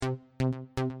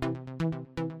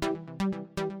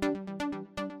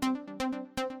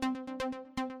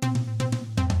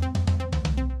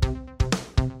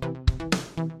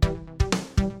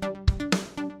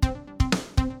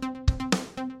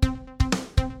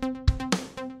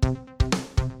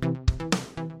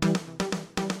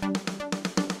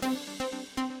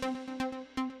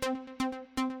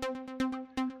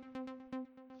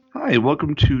Hi,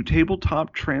 welcome to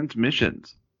Tabletop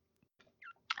Transmissions.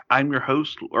 I'm your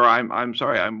host, or I'm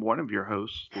sorry, I'm one of your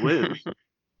hosts, Liz.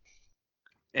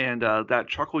 And that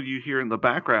chuckle you hear in the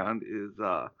background is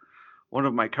one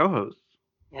of my co-hosts.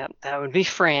 Yep, that would be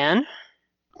Fran.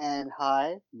 And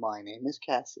hi, my name is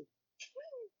Cassie.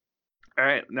 All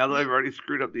right, now that I've already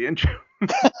screwed up the intro,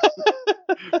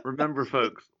 remember,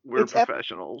 folks, we're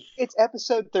professionals. It's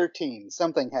episode 13.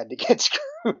 Something had to get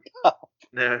screwed up.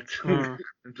 I'm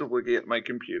just looking at my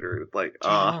computer. It's like,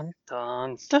 Dun,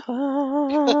 dun,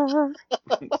 dun.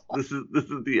 this is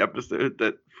the episode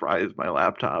that fries my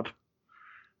laptop.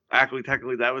 Actually,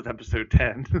 technically, that was episode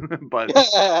 10, but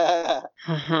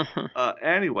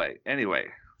anyway.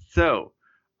 So,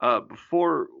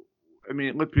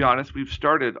 let's be honest, we've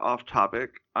started off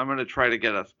topic. I'm going to try to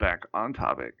get us back on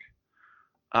topic.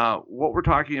 What we're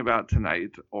talking about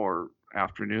tonight, or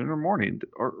afternoon, or morning,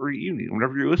 or evening,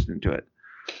 whenever you're listening to it,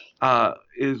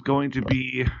 is going to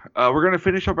be, we're going to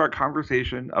finish up our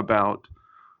conversation about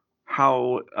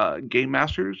how game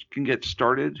masters can get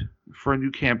started for a new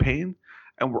campaign.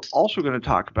 And we're also going to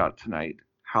talk about tonight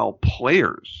how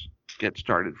players get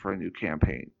started for a new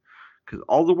campaign. Because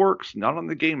all the work's not on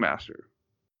the game master.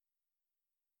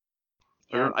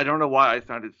 Yeah. I don't know why I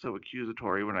sounded so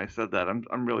accusatory when I said that.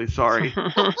 I'm really sorry.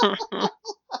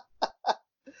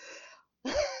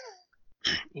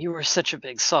 You were such a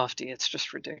big softie. It's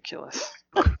just ridiculous.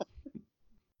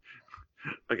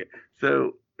 Okay,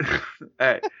 so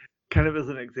kind of as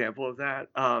an example of that,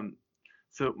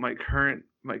 so my current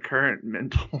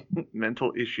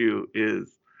mental issue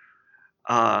is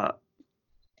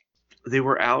they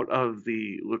were out of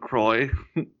the LaCroix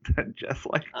that Jess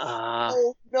likes.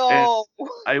 Oh no! And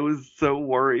I was so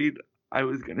worried I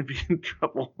was going to be in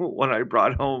trouble when I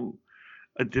brought home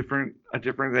a different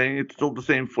thing. It's still the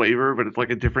same flavor, but it's like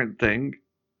a different thing.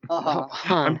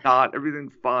 I'm not.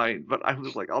 Everything's fine. But I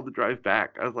was like, on the drive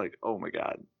back, I was like, oh my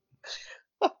god.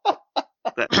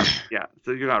 Yeah.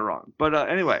 So you're not wrong. But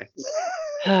anyway,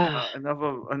 enough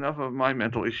of my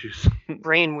mental issues.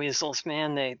 Brain weasels,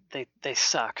 man. They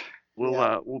suck.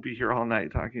 We'll be here all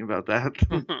night talking about that.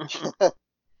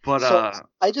 But so,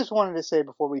 I just wanted to say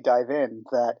before we dive in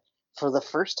that for the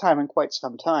first time in quite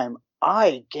some time,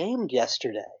 I gamed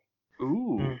yesterday.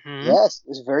 Ooh. Mm-hmm. Yes, it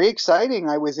was very exciting.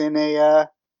 I was in my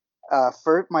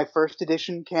first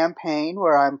edition campaign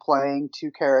where I'm playing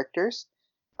two characters.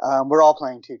 We're all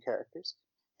playing two characters.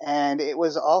 And it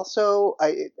was also,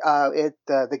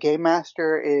 the game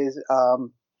master is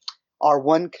our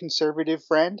one conservative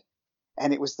friend.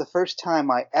 And it was the first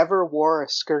time I ever wore a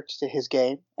skirt to his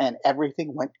game, and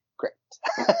everything went great.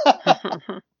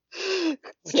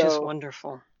 Which is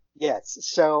wonderful. Yes.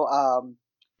 So,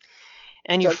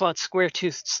 and you fought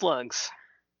square-toothed slugs.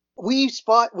 We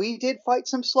did fight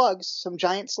some slugs, some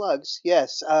giant slugs.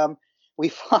 Yes. We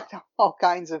fought all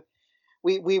kinds of.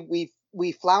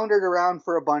 We floundered around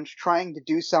for a bunch, trying to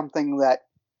do something that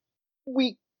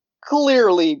we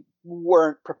clearly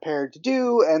weren't prepared to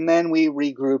do, and then we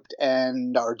regrouped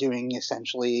and are doing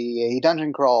essentially a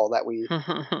dungeon crawl that we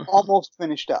almost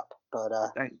finished up. But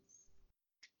thanks.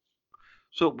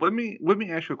 So let me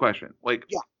ask you a question. Like,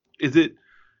 yeah. Is it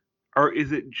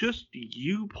just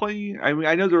you playing? I mean,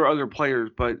 I know there are other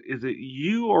players, but is it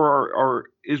you or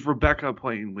is Rebecca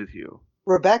playing with you?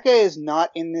 Rebecca is not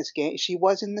in this game. She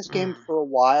was in this game for a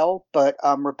while, but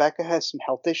Rebecca has some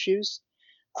health issues.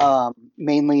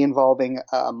 Mainly involving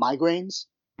migraines,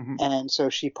 and so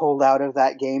she pulled out of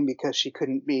that game because she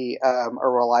couldn't be a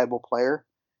reliable player,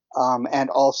 and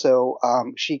also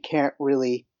she can't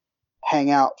really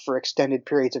hang out for extended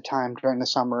periods of time during the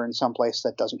summer in some place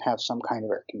that doesn't have some kind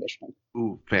of air conditioning.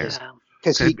 Ooh, fair.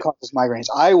 Because he causes migraines.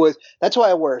 That's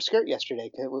why I wore a skirt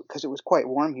yesterday, because it was quite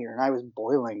warm here, and I was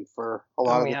boiling for a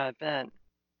lot of it. Oh, yeah, I bet.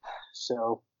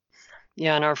 So.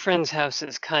 Yeah, and our friend's house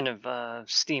is kind of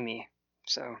steamy.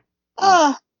 So,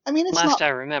 I mean, it's last I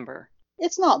remember,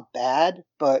 it's not bad,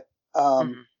 but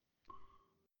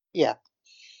yeah.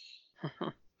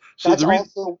 So that's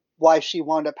also why she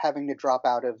wound up having to drop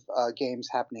out of games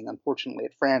happening, unfortunately,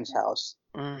 at Fran's house.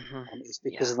 It's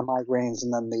because of the migraines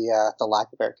and then the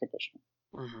lack of air conditioning.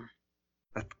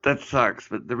 That sucks.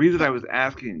 But the reason I was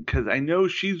asking, because I know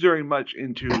she's very much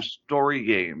into story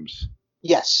games.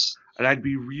 Yes. And I'd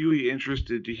be really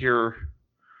interested to hear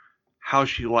how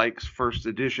she likes first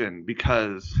edition,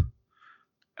 because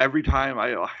every time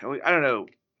I don't know,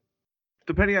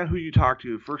 depending on who you talk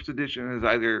to, first edition is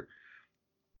either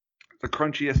the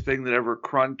crunchiest thing that ever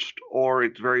crunched, or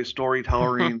it's very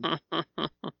storytelling.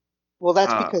 Well,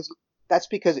 that's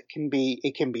because it can be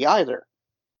either.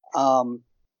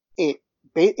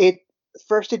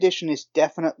 First edition is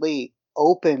definitely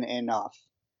open enough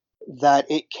that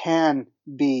it can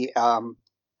be a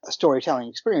storytelling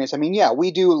experience. I mean, yeah,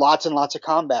 we do lots and lots of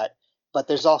combat, but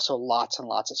there's also lots and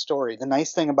lots of story. The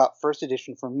nice thing about first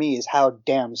edition for me is how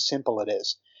damn simple it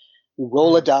is. You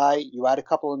roll a die, you add a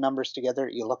couple of numbers together,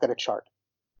 you look at a chart.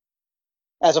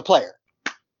 As a player.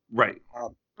 Right.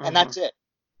 And that's it.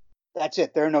 That's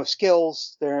it. There are no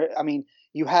skills.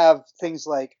 You have things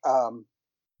like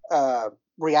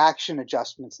reaction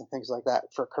adjustments and things like that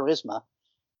for charisma,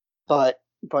 but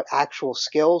actual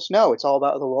skills, no, it's all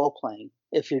about the role playing.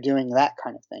 If you're doing that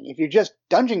kind of thing, if you're just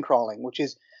dungeon crawling, which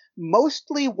is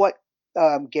mostly what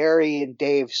Gary and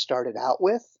Dave started out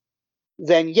with,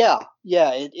 then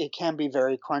it can be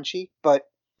very crunchy, but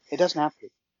it doesn't have to.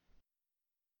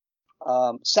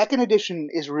 Second edition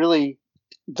is really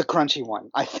the crunchy one,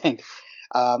 I think.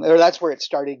 Or that's where it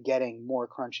started getting more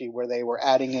crunchy, where they were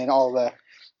adding in all the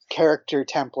character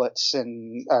templates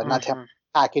and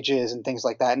packages and things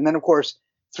like that. And then, of course,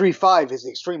 3.5 is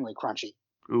extremely crunchy.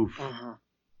 Oof.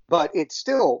 But it's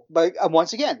still,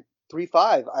 once again,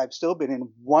 3.5, I've still been in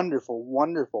wonderful,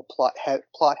 wonderful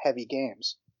plot-heavy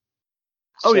games.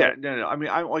 Oh, yeah. No. I mean,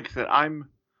 like I said,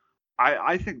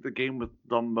 I think the game with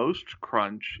the most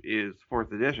crunch is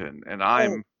 4th edition, and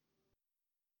I'm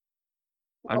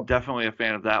definitely a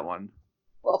fan of that one.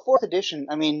 Well, 4th edition,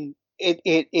 I mean,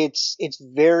 it's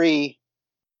very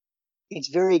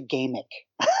gamic.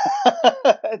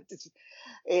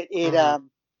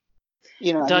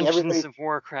 Dungeons of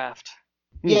Warcraft.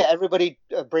 Yeah, everybody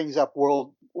brings up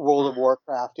World of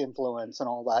Warcraft influence and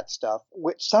all that stuff,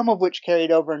 some of which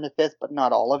carried over into 5th, but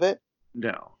not all of it.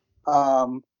 No.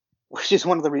 Which is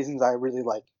one of the reasons I really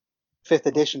like 5th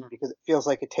edition, because it feels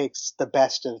like it takes the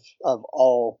best of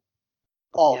all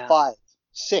 5,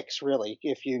 6 really,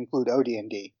 if you include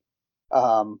OD&D,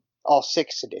 all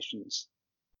 6 editions,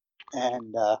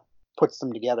 and puts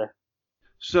them together.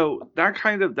 So that's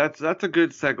a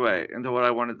good segue into what I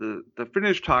wanted to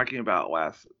finish talking about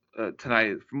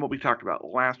tonight, from what we talked about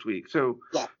last week. So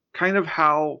kind of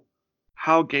how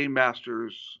game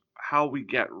masters, how we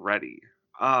get ready.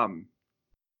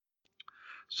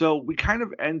 So we kind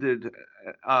of ended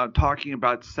talking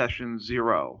about session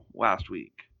 0 last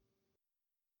week.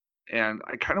 And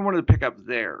I kind of wanted to pick up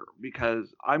there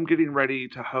because I'm getting ready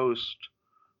to host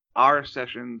our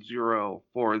session 0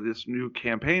 for this new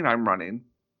campaign I'm running.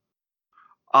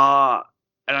 And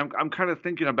I'm kind of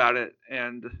thinking about it,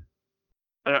 and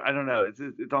I don't know,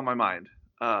 it's on my mind.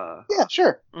 Yeah,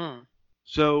 sure.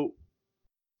 So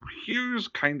here's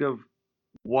kind of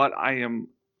what I am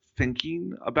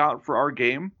thinking about for our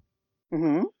game.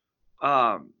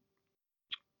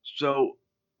 So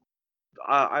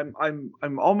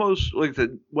I'm almost, like I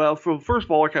said, well, first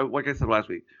of all, like I said last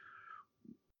week,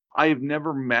 I have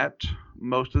never met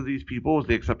most of these people, with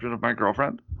the exception of my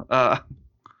girlfriend.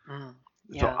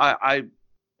 So I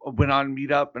went on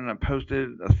Meetup and I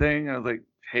posted a thing, and I was like,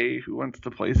 "Hey, who wants to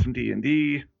play some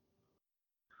D&D?"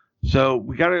 So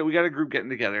we got a group getting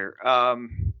together.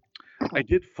 I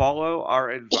did follow our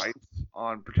advice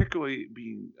on particularly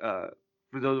being for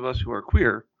those of us who are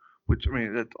queer, which, I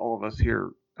mean, that's all of us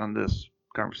here on this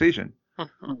conversation,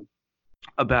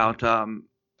 about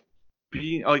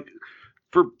being, like,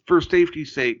 for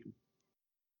safety's sake,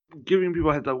 giving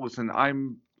people a heads up. Listen,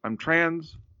 I'm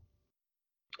trans.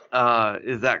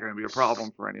 Is that going to be a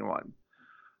problem for anyone?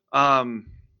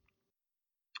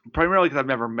 Primarily because I've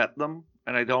never met them,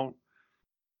 and I'm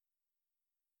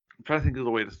trying to think of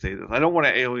the way to say this. I don't want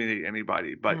to alienate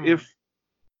anybody, but if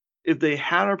they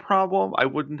had a problem, I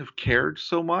wouldn't have cared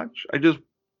so much. I just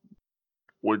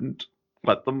wouldn't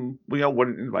let them,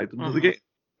 wouldn't invite them to the game.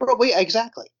 Probably,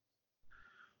 exactly.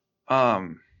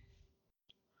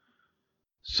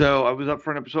 So I was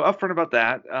upfront about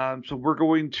that. So we're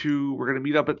going to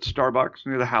meet up at Starbucks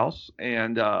near the house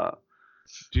and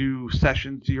do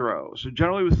session 0. So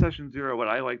generally with session 0, what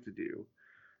I like to do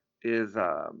is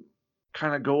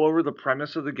kind of go over the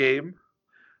premise of the game,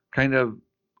 kind of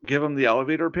give them the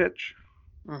elevator pitch.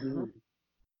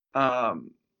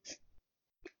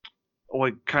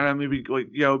 Like kind of maybe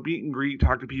like, meet and greet,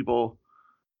 talk to people,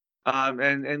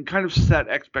 and kind of set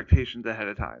expectations ahead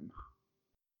of time.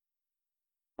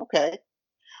 Okay.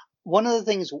 One of the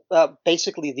things,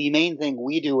 basically the main thing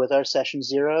we do with our session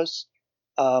 0s,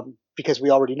 because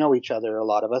we already know each other, a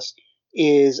lot of us,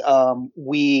 is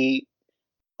we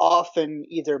often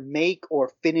either make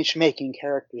or finish making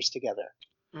characters together.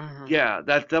 Yeah,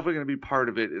 that's definitely going to be part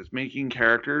of it, is making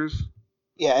characters.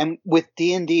 Yeah, and with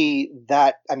D&D,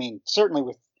 that, I mean, certainly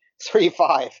with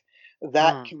 3.5,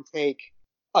 that can take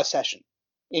a session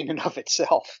in and of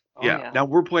itself. Yeah. Now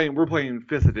we're playing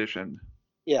 5th edition.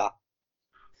 Yeah.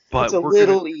 But it's a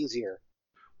little easier.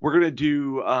 we're gonna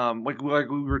do like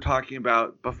we were talking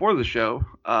about before the show.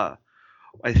 I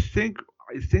think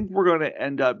we're gonna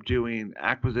end up doing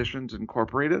Acquisitions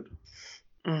Incorporated,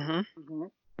 Mm-hmm.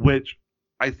 which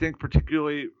I think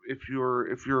particularly if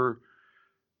you're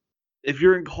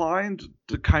inclined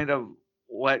to kind of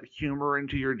let humor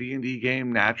into your D&D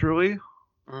game naturally,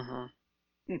 Mm-hmm.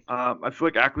 I feel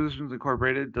like Acquisitions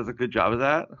Incorporated does a good job of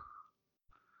that,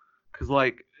 because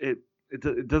like it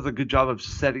does a good job of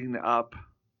setting up.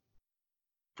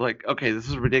 Like, okay, this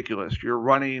is ridiculous. You're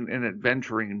running an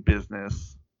adventuring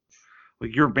business.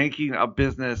 Like, you're making a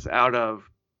business out of,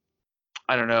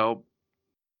 I don't know,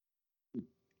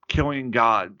 killing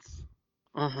gods.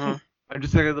 Mm-hmm. I'm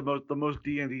just thinking of the most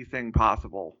D&D thing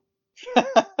possible.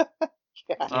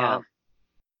 Yeah.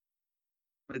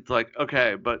 It's like,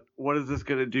 okay, but what is this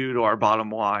going to do to our bottom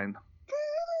line?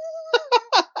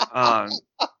 And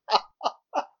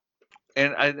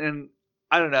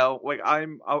I don't know. Like, I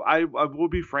will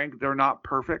be frank. They're not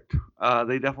perfect.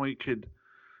 They definitely could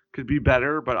be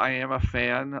better. But I am a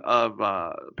fan of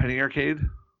Penny Arcade.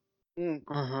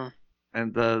 Mm-hmm.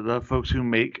 And the folks who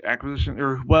make Acquisition,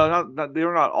 or well, not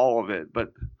they're not all of it,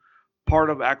 but part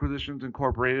of Acquisitions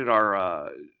Incorporated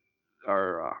are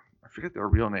I forget their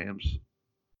real names.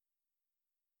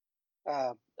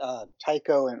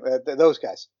 Tycho and those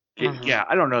guys. Mm-hmm. Yeah,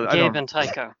 I don't know. Gabe and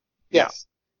Tycho. Yes.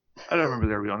 I don't remember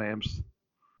their real names.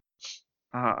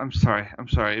 I'm sorry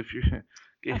if you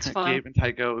Gabe and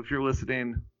Tycho, if you're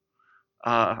listening,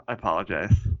 I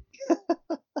apologize.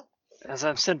 As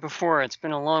I've said before, it's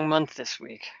been a long month this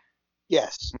week.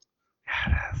 Yes.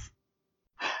 Yeah,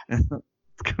 it is. It's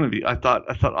gonna be. I thought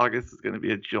August was gonna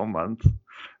be a chill month.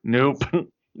 Nope.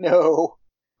 No.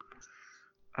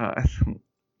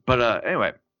 But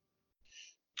anyway.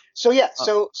 So yeah.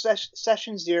 So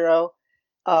session 0.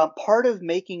 Part of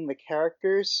making the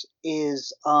characters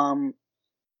is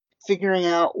figuring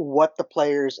out what the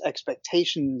players'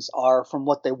 expectations are from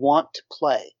what they want to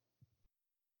play.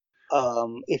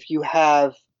 If you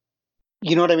have,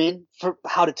 you know what I mean, for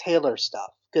how to tailor stuff.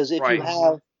 Because if you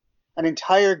have an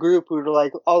entire group who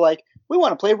are like, we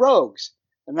want to play rogues,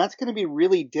 and that's going to be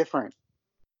really different.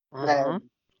 Mm-hmm.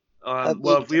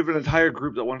 Well, if we have an entire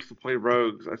group that wants to play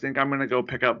rogues, I think I'm going to go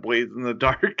pick up Blades in the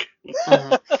Dark.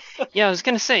 Mm-hmm. Yeah, I was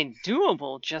going to say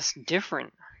doable, just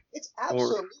different. It's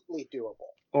absolutely doable.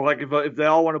 Or like if they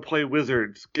all want to play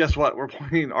wizards, guess what? We're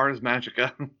playing Ars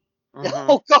Magica. Mm-hmm.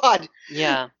 Oh God.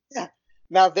 Yeah.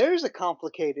 Now there's a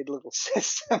complicated little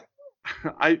system.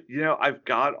 I've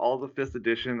got all the 5th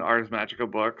edition Ars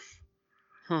Magica books.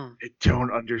 I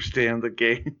don't understand the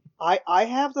game. I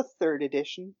have the 3rd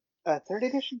edition. 3rd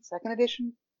edition? 2nd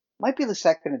edition? Might be the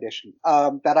 2nd edition.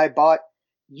 That I bought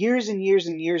years and years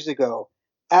and years ago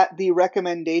at the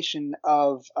recommendation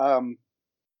of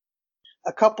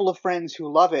a couple of friends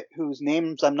who love it, whose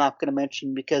names I'm not going to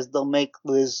mention because they'll make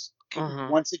Liz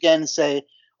once again say,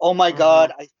 "Oh my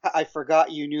God, I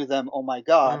forgot you knew them. Oh my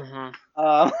God."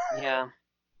 Yeah.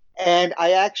 And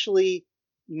I actually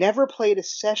never played a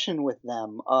session with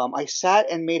them. I sat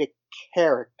and made a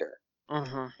character,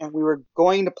 and we were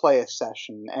going to play a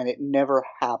session, and it never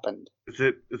happened. Is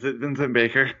it Vincent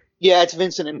Baker? Yeah, it's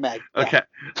Vincent and Meg. Yeah. Okay,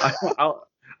 I'll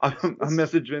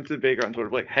message Vincent Baker on Twitter,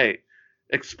 like, hey,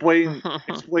 explain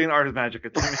Ars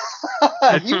Magica to me.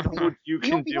 You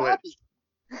can do it.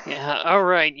 Yeah, all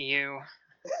right, you.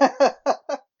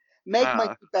 Meg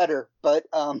might be better, but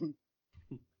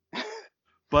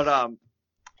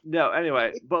no.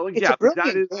 Anyway, but like, it's a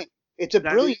brilliant game. It's a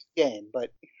brilliant game,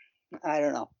 but I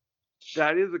don't know.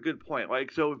 That is a good point.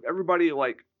 Like, so if everybody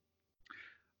like,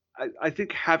 I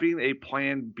think having a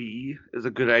plan B is a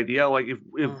good idea. Like, if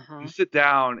you sit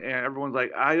down and everyone's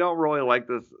like, I don't really like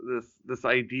this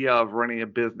idea of running a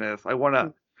business. I want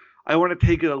to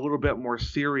take it a little bit more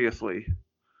seriously.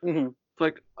 Mm-hmm. It's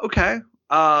like, okay,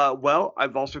 well,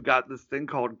 I've also got this thing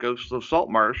called Ghosts of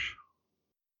Saltmarsh.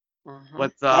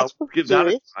 Let's give that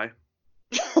a try.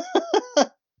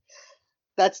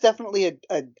 That's definitely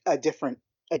a different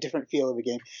feel of the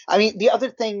game. I mean, the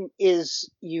other thing is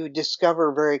you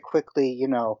discover very quickly,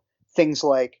 things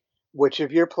like which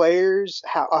of your players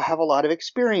have a lot of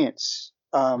experience,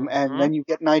 and then you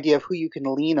get an idea of who you can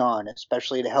lean on,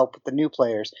 especially to help with the new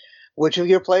players. Which of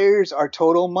your players are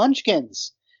total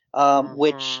munchkins?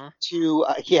 Which to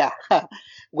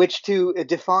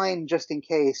define just in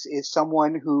case is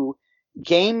someone who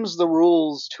games the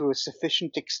rules to a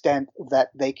sufficient extent that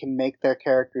they can make their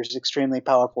characters extremely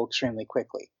powerful extremely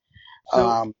quickly. So,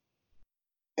 I'm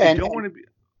sorry,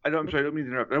 I don't mean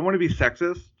to interrupt. I don't want to be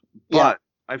sexist, but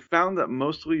I found that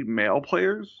mostly male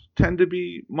players tend to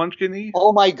be munchkin-y.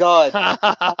 Oh my God.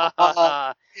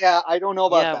 Yeah, I don't know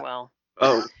about that. Well.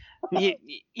 Oh,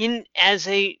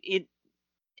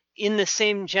 in the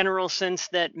same general sense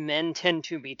that men tend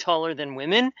to be taller than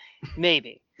women,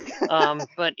 maybe.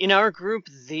 But in our group,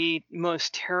 the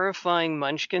most terrifying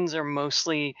munchkins are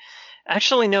mostly,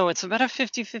 actually, no, it's about a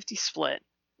 50-50 split.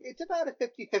 It's about a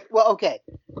 50-50. Well, okay.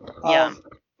 Yeah.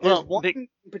 There's Well, one in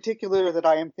particular that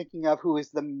I am thinking of who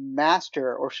is the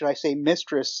master, or should I say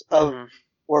mistress of,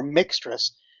 or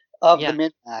mixtress of the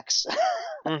min-max.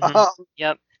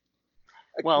 Yep.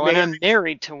 Well, and I'm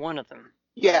married to one of them.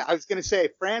 Yeah, I was going to say,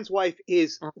 Fran's wife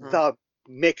is the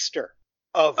mixter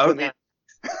of the min-max.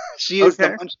 She is the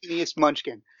munchkiniest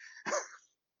munchkin.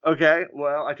 Okay,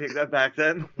 well, I take that back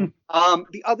then.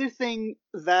 The other thing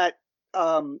that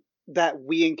that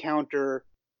we encounter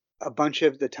a bunch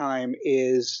of the time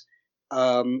is,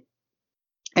 and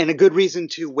a good reason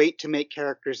to wait to make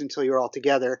characters until you're all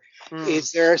together,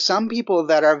 is there are some people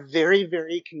that are very,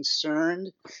 very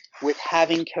concerned with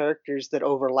having characters that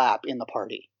overlap in the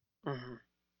party.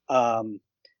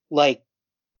 Like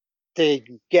they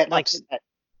get upset.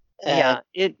 Yeah,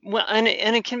 and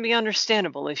it can be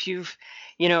understandable if if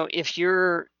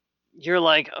you're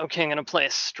like, okay, I'm gonna play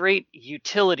a straight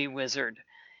utility wizard,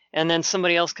 and then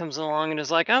somebody else comes along and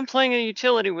is like, I'm playing a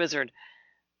utility wizard.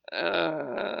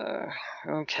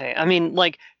 Okay. I mean,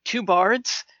 like two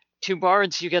bards,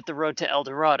 you get the road to El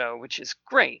Dorado, which is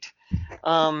great.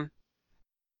 But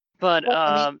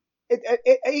I mean,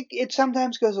 it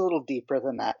sometimes goes a little deeper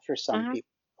than that for some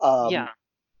people. Yeah.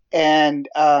 And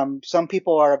some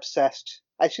people are obsessed.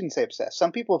 I shouldn't say obsessed.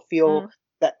 Some people feel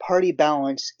that party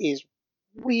balance is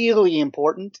really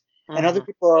important, and other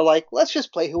people are like, let's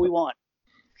just play who we want.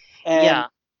 And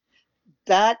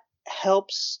that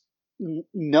helps.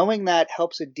 Knowing that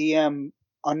helps a DM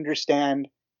understand,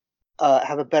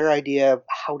 have a better idea of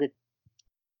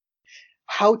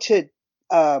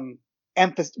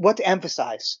what to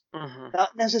emphasize.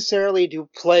 Not necessarily to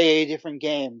play a different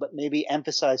game, but maybe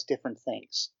emphasize different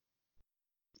things.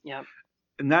 Yeah.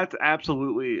 And that's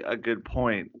absolutely a good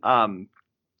point.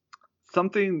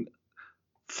 Something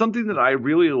that I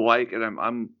really like, and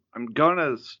I'm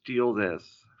gonna steal this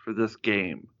for this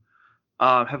game.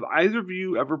 Have either of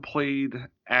you ever played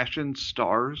Ashen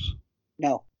Stars?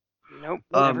 No. Nope.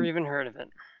 Never even heard of it.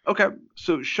 Okay,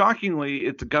 so shockingly,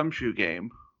 it's a Gumshoe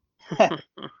game.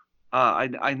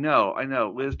 I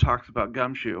know. Liz talks about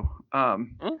Gumshoe.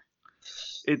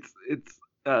 It's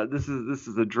this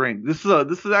is a drink. This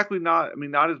is actually not. I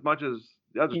mean, not as much as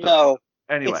the other stuff. No.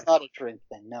 Anyway, it's not a drink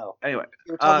thing. No. Anyway,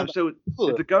 so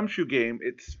it's a Gumshoe game.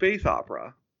 It's space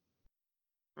opera.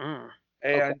 And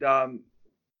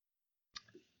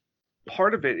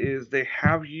part of it is they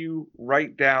have you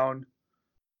write down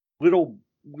little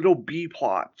B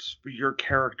plots for your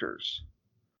characters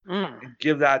and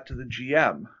give that to the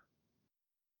GM.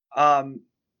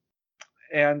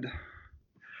 And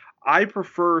I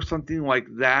prefer something like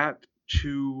that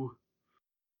to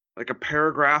like a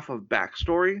paragraph of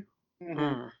backstory.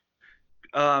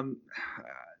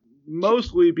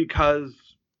 Mostly because,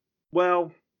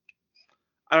 well,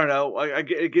 I don't know.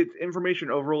 It gets information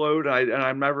overload, and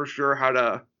I'm never sure how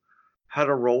to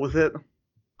roll with it.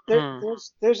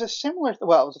 There's a similar.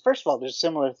 Well, first of all, there's a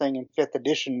similar thing in 5th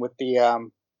edition with the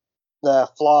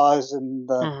flaws and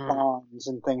the bonds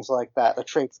and things like that. The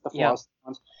traits, the flaws, the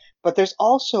bonds. But there's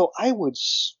also, I would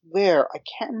swear, I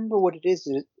can't remember what it is.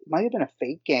 It might have been a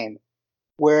Fate game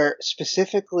where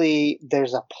specifically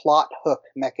there's a plot hook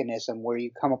mechanism where you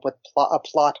come up with a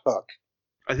plot hook.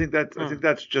 I think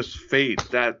that's just Fate.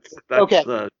 That's okay.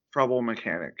 The trouble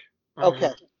mechanic. Okay.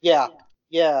 Yeah.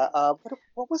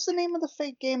 What was the name of the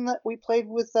Fate game that we played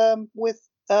with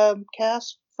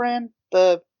Cass, Fran?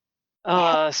 The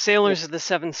Sailors of the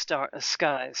Seven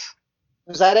Skies.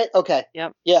 Was that it? Okay.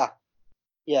 Yep.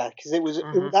 Yeah, because it was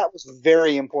that was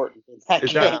very important in that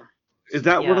game. Is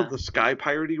that one of the Sky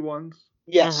Piratey ones?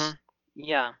 Yes.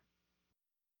 Yeah.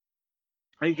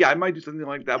 I might do something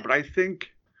like that, but I think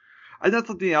that's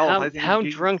something else. How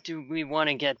drunk do we want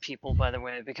to get people, by the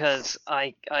way? Because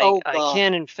I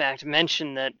can in fact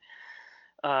mention that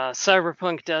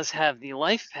Cyberpunk does have the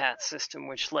life path system,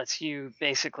 which lets you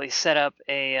basically set up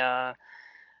an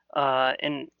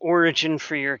origin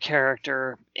for your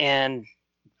character and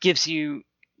gives you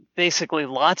basically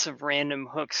lots of random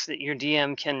hooks that your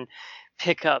DM can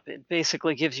pick up. It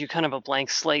basically gives you kind of a blank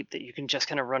slate that you can just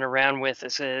kind of run around with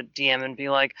as a DM and be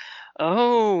like,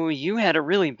 oh, you had a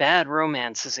really bad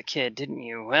romance as a kid, didn't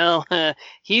you? Well,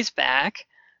 he's back.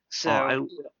 So I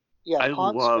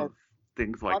love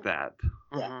things like that.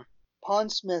 Yeah.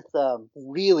 Pondsmith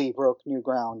really broke new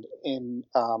ground in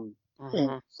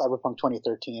Cyberpunk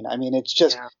 2013. I mean, it's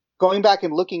just going back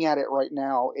and looking at it right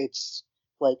now. It's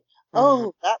like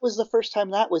Oh, that was the first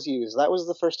time that was used. Yep.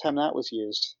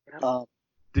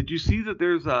 Did you see that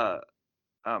there's a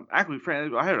actually,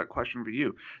 Fran, I had a question for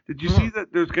you. Did you see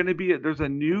that there's going to be there's a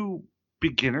new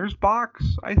beginner's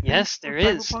box? I think. Yes, there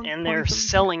is, and they're 2017?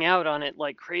 selling out on it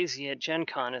like crazy at Gen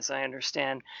Con, as I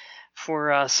understand, for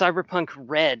Cyberpunk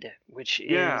Red, which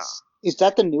Is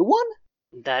that the new one?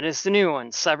 That is the new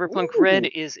one. Cyberpunk Ooh. Red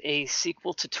is a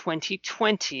sequel to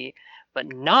 2020, but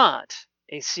not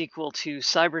a sequel to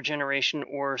Cyber Generation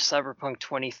or Cyberpunk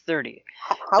 2030.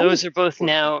 Those are both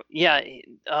now,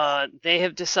 they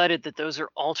have decided that those are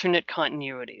alternate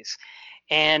continuities.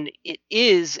 And it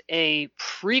is a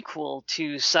prequel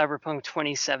to Cyberpunk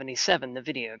 2077, the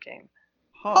video game.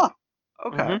 Huh.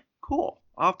 Okay. Cool.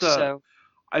 I'll have to.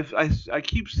 I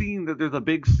keep seeing that there's a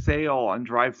big sale on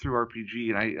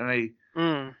DriveThruRPG, and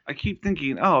I keep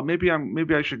thinking, oh, maybe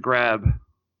I should grab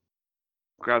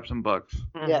some books.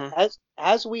 Yeah.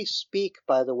 As we speak,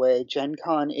 by the way, Gen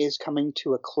Con is coming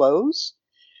to a close.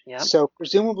 Yep. So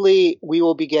presumably we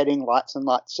will be getting lots and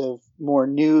lots of more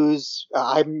news.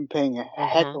 I've been paying a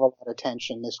heck of a lot of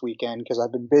attention this weekend because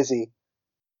I've been busy.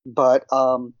 But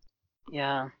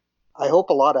yeah, I hope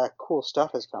a lot of cool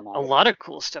stuff has come out. A lot of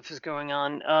cool stuff is going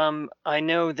on. I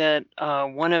know that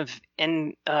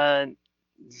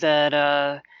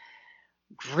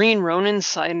Green Ronin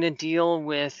signed a deal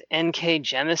with N.K.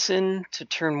 Jemisin to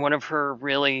turn one of her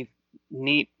really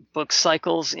neat book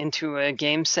cycles into a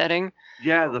game setting.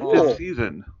 Yeah, the 5th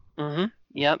season.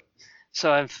 Yep.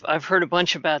 So I've heard a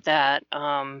bunch about that.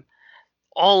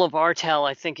 All of Artel,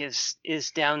 I think, is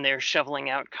down there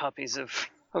shoveling out copies of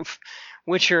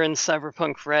Witcher and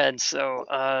Cyberpunk Red. So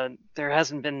there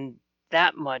hasn't been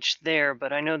that much there,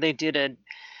 but I know they did a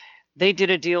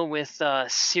deal with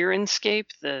Sirenscape,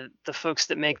 the folks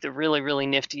that make the really, really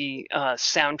nifty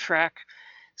soundtrack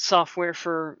software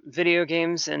for video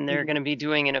games, and they're going to be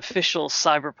doing an official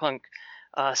Cyberpunk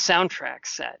soundtrack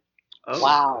set. Oh,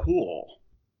 wow. Cool.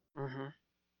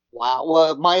 Wow.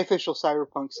 Well, my official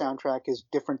Cyberpunk soundtrack is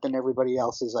different than everybody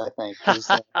else's, I think.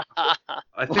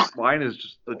 I think mine is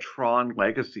just the Tron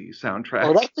Legacy soundtrack.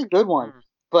 Oh, that's a good one.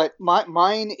 But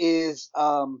mine is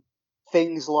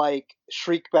things like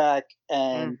Shriekback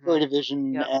and Joy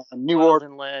Division and New Order,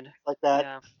 like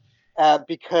that. Yeah.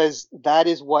 Because that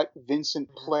is what Vincent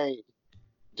played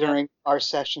during our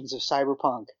sessions of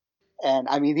Cyberpunk. And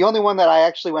I mean, the only one that I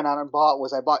actually went out and bought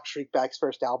was I bought Shriekback's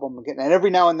first album again. And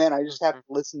every now and then I just have to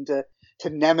listen to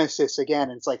Nemesis again.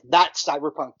 And it's like, that's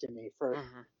Cyberpunk to me for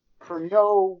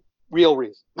no real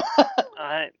reason.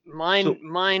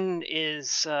 Mine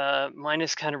is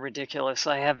kind of ridiculous.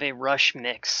 I have a Rush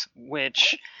mix,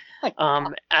 which there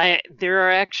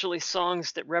are actually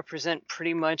songs that represent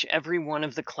pretty much every one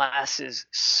of the classes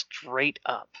straight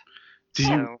up.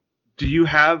 Do you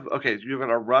have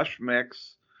a Rush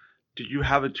mix? Do you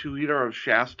have a 2-liter of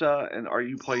Shasta, and are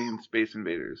you playing Space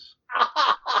Invaders?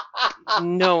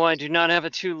 No, I do not have a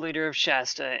 2-liter of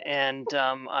Shasta, and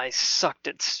I sucked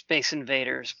at Space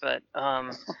Invaders, but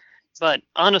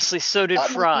honestly, so did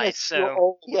Fry.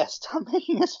 So stop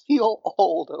making us feel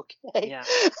old, okay? Yeah.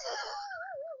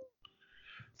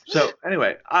 So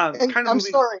anyway, I'm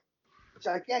sorry,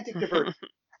 gigantic diversion.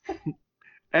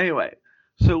 Anyway.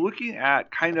 So looking at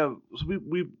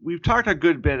we've talked a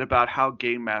good bit about how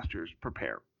game masters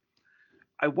prepare.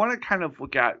 I want to kind of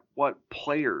look at what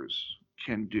players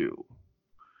can do,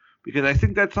 because I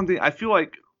think that's something I feel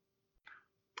like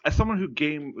as someone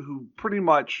who pretty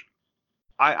much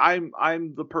I'm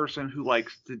the person who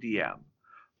likes to DM,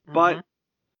 but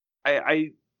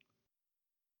I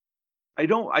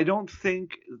don't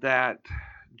think that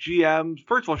GMs,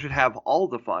 first of all, should have all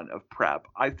the fun of prep.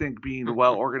 I think being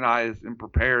well organized and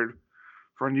prepared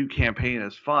for a new campaign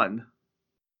is fun.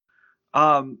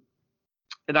 And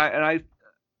I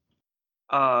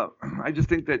just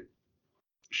think that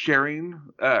sharing.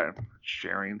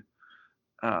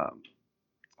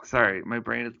 Sorry, my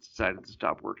brain has decided to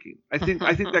stop working. I think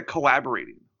that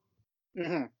collaborating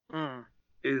is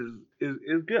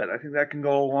good. I think that can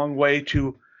go a long way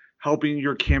to helping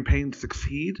your campaign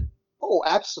succeed. Oh,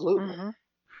 absolutely.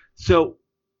 So,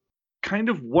 kind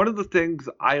of one of the things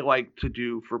I like to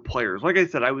do for players, like I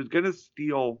said, I was going to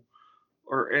steal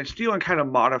and kind of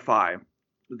modify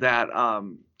that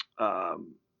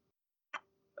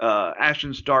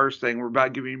Ashen Stars thing. We're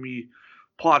about giving me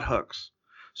plot hooks.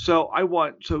 So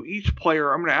each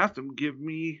player, I'm going to ask them, give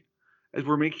me, as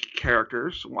we're making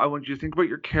characters, I want you to think about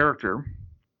your character.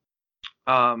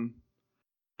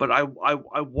 But I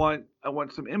want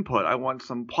some input. I want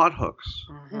some plot hooks.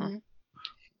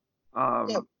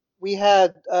 We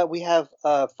have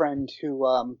a friend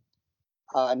who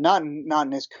not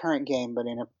in his current game, but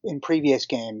in previous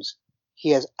games, he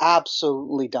has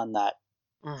absolutely done that.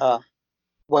 Mhm.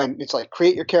 When it's like,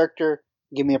 create your character,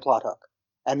 give me a plot hook.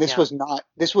 And this Yeah. was not,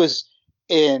 this was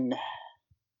in,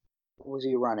 what was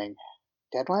he running?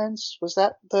 Deadlands? Was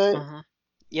that the, Mhm.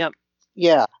 Yep.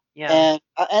 yeah. Yeah.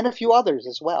 And a few others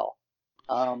as well.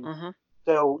 Mhm.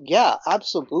 So yeah,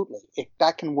 absolutely.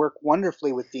 That can work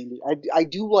wonderfully with D&D. I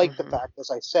do like the Mhm. fact,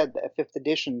 as I said, that 5th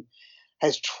edition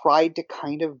has tried to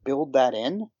kind of build that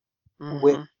in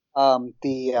with Mhm.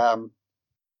 the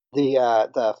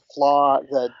flaw,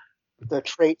 the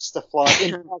traits, the flaws.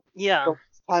 In fact, Yeah. the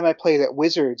time I played at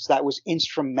Wizards, that was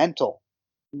instrumental.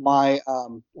 My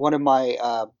one of my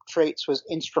traits was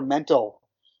instrumental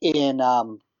in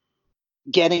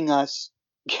getting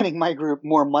my group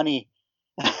more money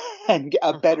and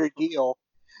a better deal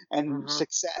and Mhm.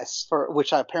 success, for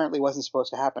which apparently wasn't supposed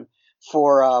to happen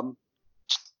for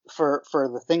for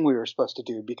the thing we were supposed to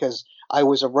do, because I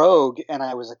was a rogue and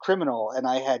I was a criminal and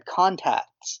I had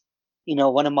contacts.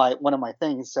 One of my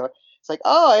things. So it's like,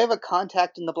 oh, I have a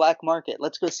contact in the black market.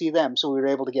 Let's go see them. So we were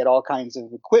able to get all kinds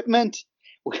of equipment.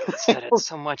 That's made it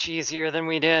so much easier than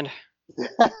we did.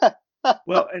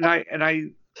 Well, and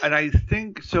I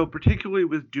think so, particularly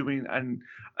with doing, and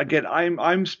again,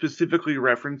 I'm specifically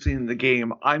referencing the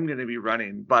game I'm going to be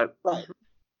running, but Right.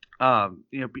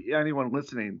 anyone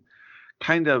listening,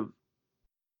 kind of,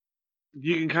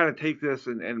 you can kind of take this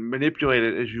and manipulate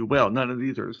it as you will. None of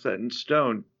these are set in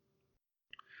stone,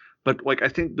 but like I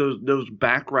think those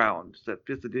backgrounds that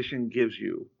 5th edition gives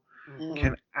you Mhm.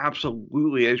 can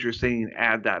absolutely, as you're saying,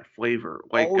 add that flavor.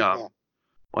 Oh, yeah.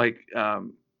 Like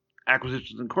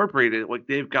Acquisitions Incorporated, like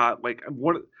they've got like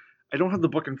what, I don't have the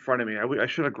book in front of me. I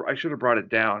should have brought it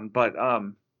down, but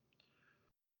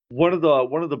one of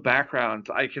the backgrounds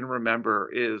I can remember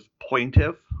is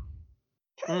Pointiff.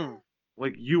 Mm.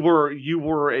 Like you were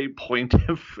a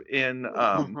Pointiff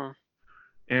Mhm.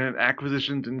 in an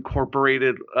Acquisitions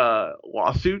Incorporated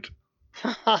lawsuit.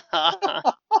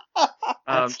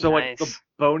 That's So like the nice.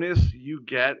 bonus you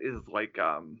get is like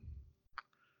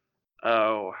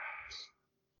oh,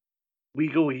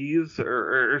 legalese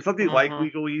or something like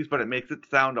Mhm. legalese, but it makes it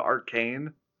sound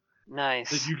arcane. So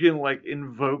Nice. you can like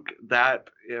invoke that,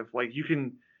 if like you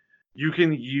can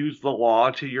use the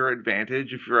law to your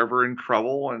advantage if you're ever in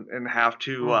trouble and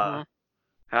Mhm.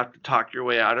 have to talk your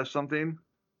way out of something.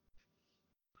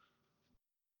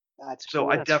 That's So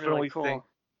I cool. That's really definitely think cool.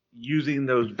 using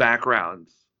those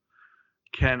backgrounds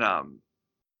can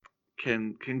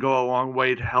can go a long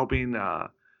way to helping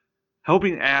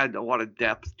add a lot of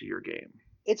depth to your game.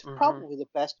 It's Mhm. probably the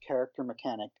best character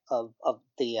mechanic of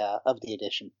the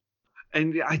edition.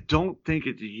 And I don't think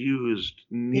it's used It is.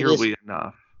 nearly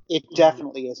enough. It Mhm.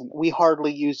 definitely isn't. We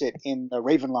hardly use it in the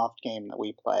Ravenloft game that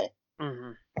we play.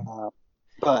 Mhm. Uh,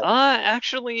 but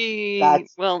Actually,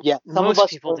 that's, well, yeah, some of most us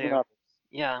people more than do. others.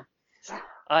 Yeah.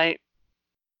 I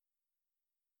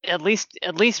at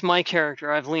least my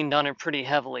character, I've leaned on it pretty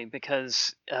heavily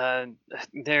because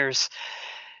there's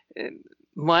uh,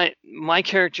 my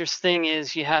character's thing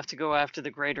is you have to go after the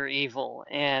greater evil,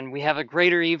 and we have a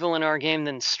greater evil in our game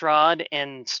than Strahd,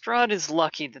 and Strahd is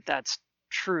lucky that that's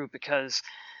true because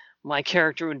my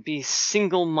character would be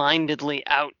single-mindedly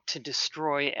out to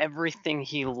destroy everything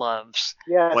he loves.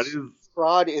 What Yes, is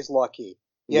Strahd is lucky.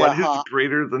 what Yeah, is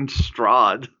greater than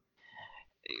Strahd?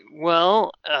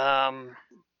 Well, uh,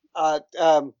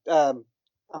 um, um,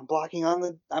 I'm blanking Vecna, on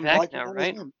his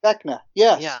right? name. Vecna.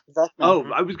 Yeah. Yes, Vecna. Oh,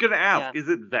 Hmm. I was gonna ask, Yeah. is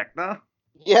it Vecna?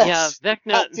 Yeah, Yes,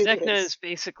 Vecna that it Vecna is. is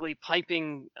basically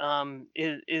piping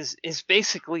is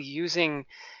basically using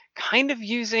kind of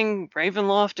using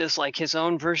Ravenloft as like his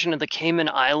own version of the Cayman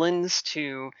Islands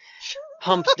to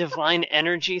pump divine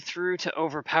energy through to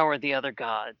overpower the other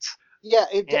gods. Yeah,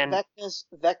 And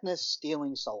Vecna's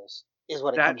stealing souls is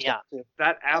what it That comes down yeah. to.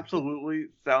 that absolutely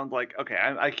sounds like, okay.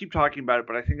 I keep talking about it,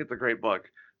 but I think it's a great book.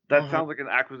 That Mhm. sounds like an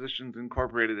Acquisitions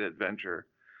Incorporated adventure.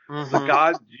 The Mhm.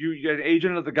 gods, an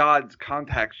agent of the gods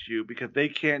contacts you because they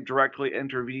can't directly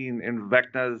intervene in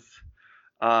Vecna's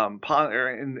in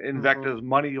Mhm. Vecna's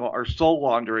money or soul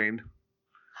laundering,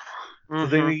 so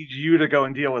they Mhm. need you to go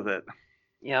and deal with it.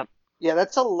 Yep. Yeah,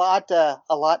 that's a lot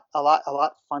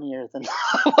funnier than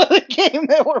the game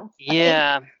that we're playing.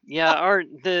 Yeah, yeah.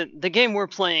 The game we're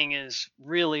playing is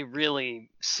really, really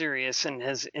serious and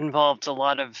has involved a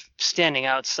lot of standing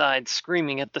outside,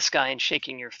 screaming at the sky, and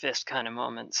shaking your fist kind of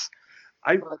moments.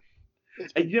 I But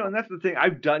it's been You know, fun. and that's the thing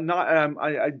I've done. Not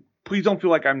I please don't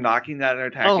feel like I'm knocking that and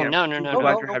attacking Oh it. I'm no, no, no, super No,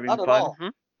 glad no, no. you're no, having not at fun, all.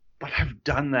 Mhm. but I've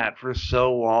done that for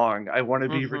so long. I want to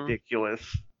be Mhm.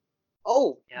 ridiculous.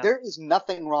 Oh, Yeah. there is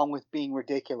nothing wrong with being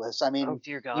ridiculous. I Oh mean,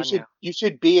 dear you God, should no. you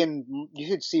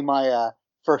should see my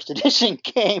first edition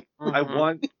game. I Mhm.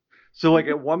 want So, like,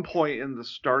 at one point in the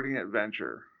starting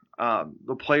adventure,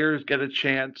 the players get a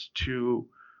chance to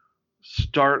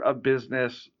start a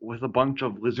business with a bunch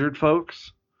of lizard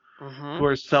folks who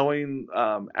are selling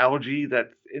algae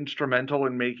that's instrumental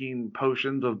in making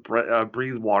potions of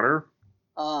breathe water.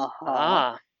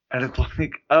 Ah. And it's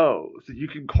like, oh, so you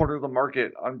can corner the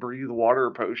market on breathe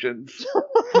water potions.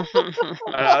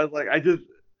 And I was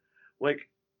like,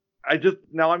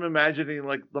 now I'm imagining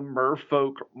like the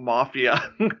merfolk mafia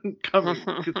coming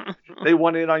because they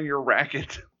want in on your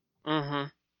racket.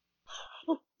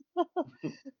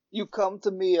 You come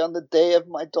to me on the day of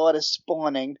my daughter's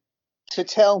spawning to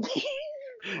tell me.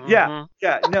 Yeah.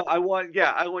 No, I want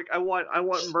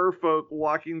merfolk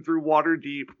walking through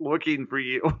Waterdeep looking for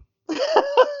you.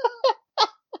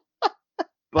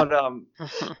 But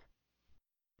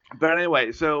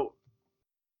anyway, so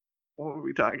what were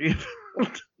we talking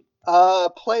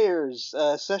about? Players,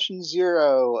 session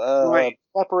 0, right.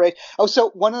 Preparation. Oh, so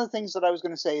one of the things that I was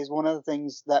going to say is one of the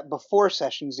things that before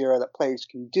session 0 that players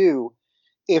can do,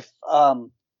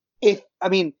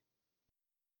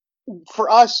 for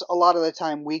us, a lot of the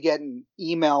time we get an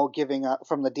email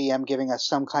from the DM giving us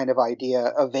some kind of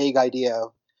idea, a vague idea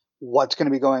of what's going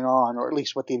to be going on, or at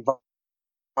least what the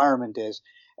environment is.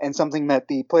 And something that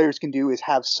the players can do is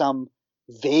have some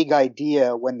vague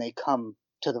idea when they come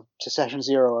to session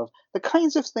 0 of the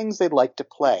kinds of things they'd like to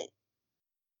play.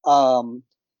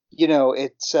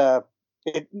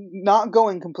 It's not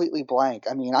going completely blank.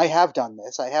 I mean, I have done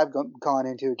this. I have gone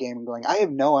into a game and going, I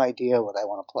have no idea what I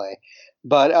want to play.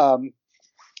 But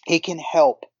it can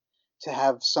help to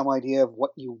have some idea of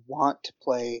what you want to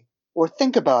play, or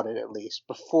think about it at least,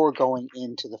 before going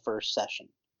into the first session.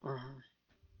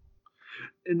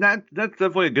 And that's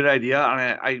definitely a good idea.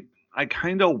 And I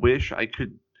kind of wish I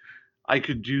could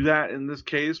do that in this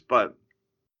case, but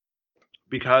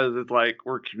because it's like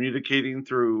we're communicating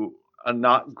through a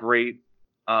not great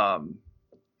we're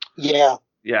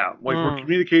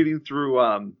communicating through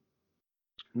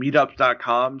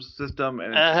meetups.com's system,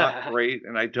 and it's not great,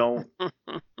 and I don't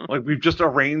like, we've just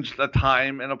arranged a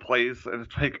time and a place, and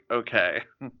it's like, okay.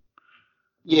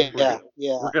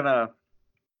 We're gonna.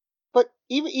 But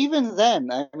even then,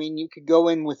 I mean, you could go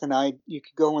in with an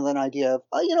idea of,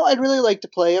 I'd really like to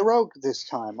play a rogue this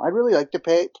time. I'd really like to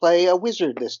play a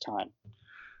wizard this time.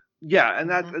 Yeah, and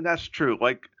that's true.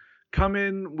 Like,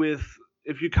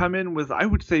 if you come in with, I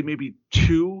would say maybe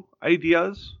 2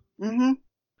 ideas.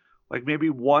 Like, maybe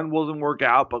one doesn't work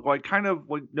out, but like kind of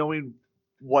like knowing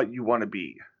what you want to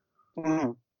be.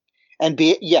 And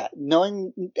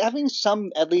having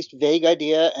some at least vague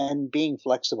idea and being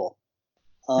flexible.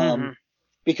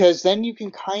 Because then you can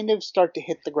kind of start to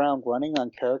hit the ground running on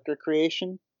character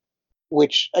creation,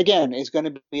 which again is going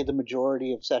to be the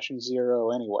majority of session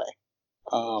 0 anyway.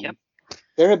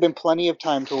 There have been plenty of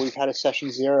times where we've had a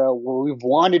session 0 where we've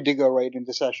wanted to go right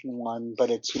into session 1, but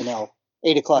it's 8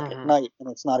 o'clock at night, and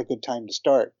it's not a good time to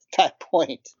start at that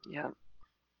point.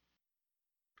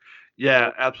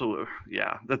 Yeah, absolutely.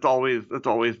 Yeah, that's always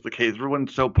the case.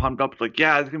 Everyone's so pumped up, like,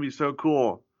 yeah, it's gonna be so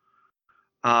cool.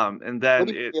 And then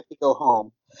you have to go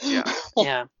home. Yeah, it's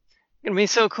gonna be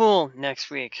so cool next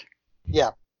week.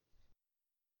 Yeah,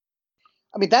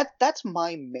 I mean that's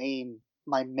my main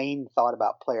thought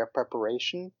about player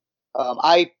preparation.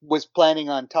 I was planning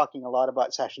on talking a lot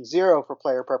about session 0 for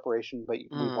player preparation, but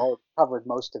we've already covered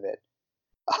most of it.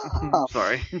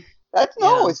 Sorry.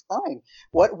 It's fine.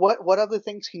 What other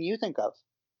things can you think of?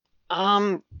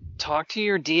 Talk to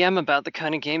your DM about the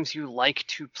kind of games you like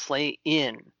to play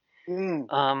in.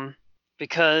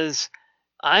 Because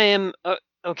I am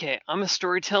I'm a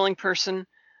storytelling person.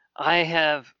 I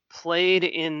have played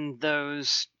in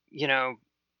those,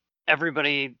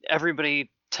 everybody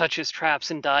touches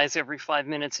traps and dies every 5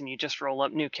 minutes and you just roll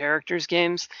up new characters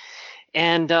games.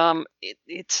 And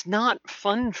it's not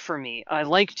fun for me. I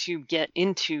like to get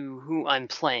into who I'm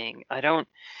playing.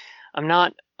 I'm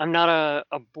not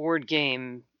a board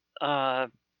game RPGer.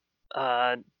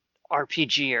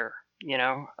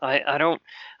 I don't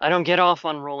get off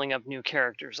on rolling up new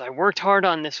characters. I worked hard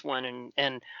on this one,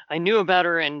 and I knew about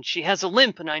her, and she has a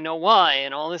limp, and I know why,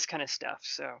 and all this kind of stuff.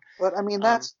 So, but I mean,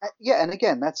 and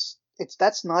again, that's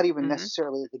not even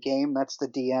necessarily the game. That's the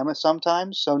DM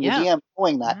sometimes. So the DM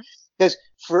knowing that, because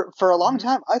for a long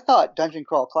time I thought Dungeon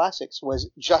Crawl Classics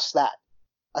was just that.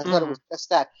 I thought it was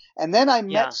just that, and then I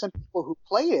met some people who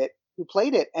played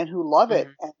it and who love it,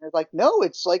 and they're like, no,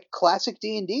 it's like classic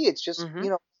D&D. It's just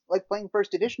like playing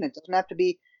first edition. It doesn't have to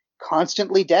be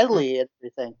constantly deadly and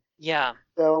everything. Yeah.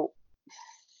 So,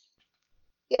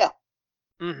 yeah.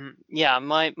 Yeah,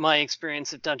 my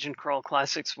experience of Dungeon Crawl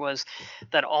Classics was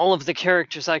that all of the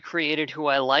characters I created who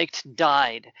I liked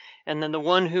died, and then the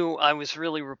one who I was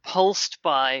really repulsed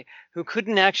by, who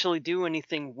couldn't actually do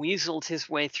anything, weaseled his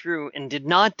way through and did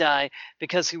not die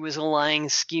because he was a lying,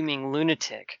 scheming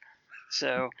lunatic.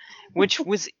 So, which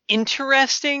was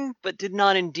interesting, but did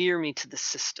not endear me to the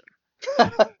system.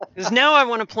 Because now I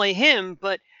want to play him,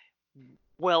 but,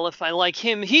 well, if I like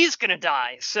him, he's gonna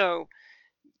die. So,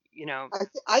 you know.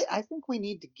 I think we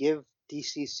need to give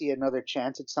DCC another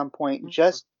chance at some point,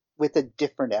 just with a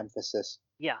different emphasis.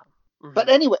 Yeah. But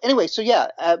anyway, so yeah,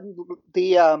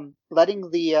 letting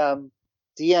the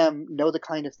DM know the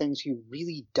kind of things you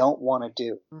really don't want to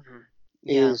do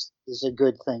is a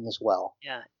good thing as well.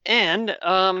 Yeah, and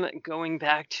going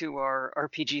back to our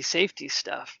RPG safety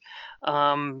stuff,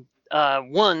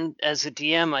 one, as a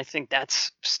DM, I think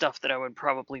that's stuff that I would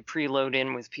probably preload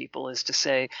in with people, is to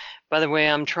say, by the way,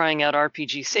 I'm trying out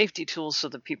RPG safety tools so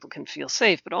that people can feel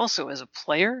safe, but also as a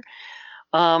player,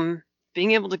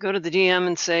 being able to go to the DM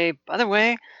and say, by the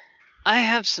way, I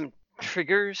have some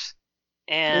triggers,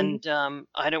 and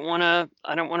I don't want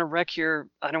to wreck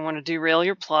I don't want to derail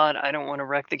your plot, I don't want to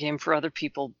wreck the game for other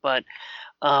people, but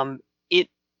it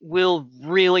will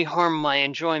really harm my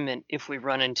enjoyment if we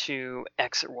run into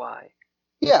X or Y.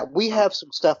 Yeah, we have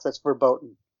some stuff that's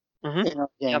verboten in our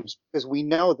games because we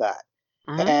know that.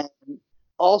 And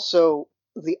also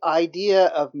the idea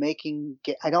of making,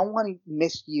 I don't want to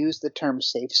misuse the term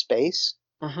safe space,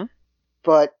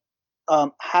 but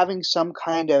having some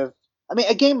kind of, I mean,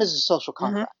 a game is a social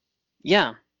contract.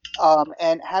 Yeah.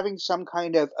 And having some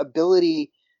kind of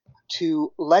ability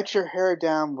to let your hair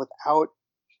down without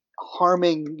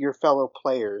harming your fellow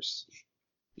players.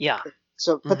 Yeah.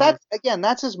 So, but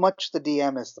that's as much the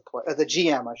DM as the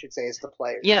GM, I should say, as the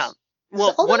players. Yeah.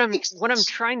 Well, what I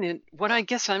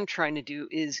guess I'm trying to do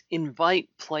is invite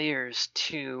players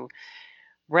to,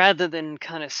 rather than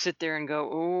kind of sit there and go,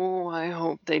 oh, I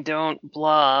hope they don't,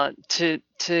 blah, to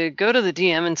go to the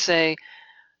DM and say,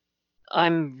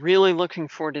 I'm really looking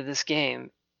forward to this game.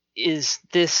 Is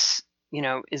this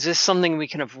something we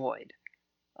can avoid?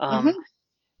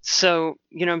 So,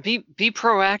 be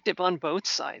proactive on both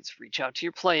sides. Reach out to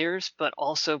your players, but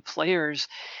also players,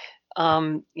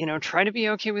 try to be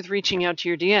okay with reaching out to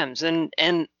your DMs.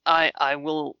 And I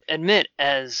will admit,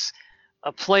 as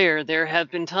a player, there have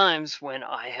been times when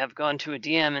I have gone to a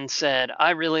DM and said,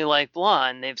 I really like blah,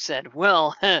 and they've said,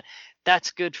 well,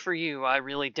 that's good for you, I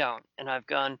really don't. And I've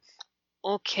gone,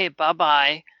 okay,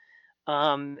 bye-bye.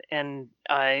 And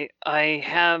I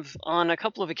have on a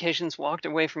couple of occasions walked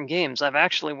away from games. I've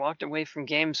actually walked away from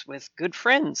games with good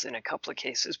friends in a couple of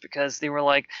cases because they were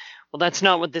like, well, that's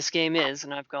not what this game is.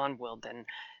 And I've gone, well, then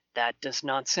that does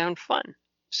not sound fun.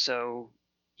 So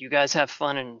you guys have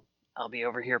fun and I'll be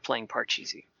over here playing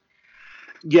Parcheesi.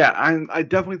 Yeah, I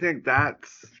definitely think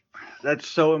that's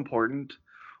so important.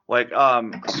 Like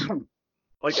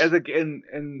like as a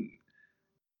and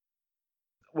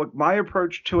like my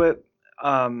approach to it,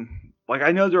 like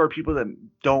I know there are people that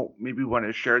don't maybe want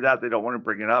to share that, they don't want to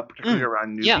bring it up, particularly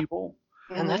around new people.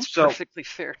 And that's perfectly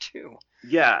fair too.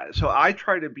 Yeah, so I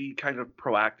try to be kind of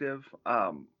proactive.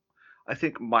 I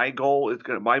think my plan is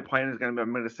gonna be,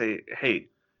 I'm gonna say, hey,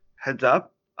 heads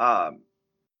up,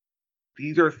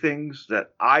 these are things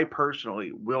that I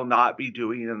personally will not be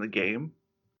doing in the game,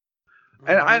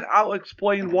 and I'll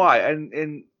explain why.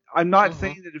 And I'm not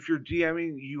saying that if you're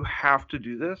DMing, you have to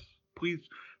do this. Please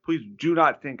do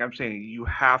not think I'm saying you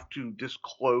have to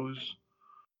disclose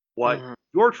what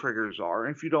your triggers are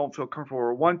if you don't feel comfortable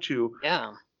or want to.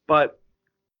 Yeah. But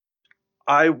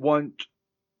I don't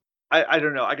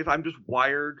know. I guess I'm just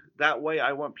wired that way.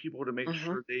 I want people to make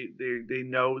sure they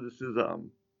know this is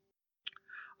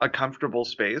a comfortable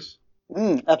space.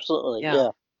 Absolutely.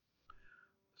 Yeah.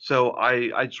 So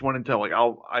I just wanted to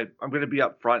I'm going to be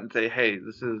up front and say, hey,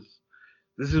 this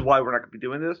is why we're not going to be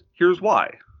doing this. Here's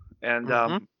why. And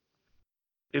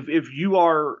if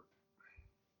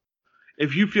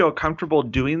you feel comfortable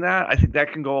doing that, I think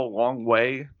that can go a long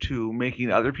way to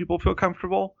making other people feel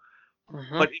comfortable.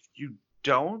 But if you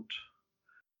don't,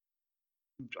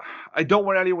 I don't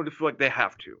want anyone to feel like they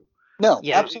have to. No,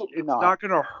 absolutely not. It's not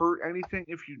going to hurt anything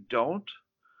if you don't,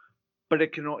 but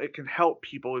it can help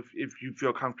people if you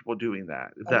feel comfortable doing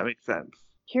that. If that makes sense.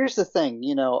 Here's the thing,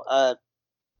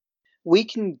 we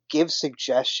can give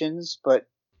suggestions, but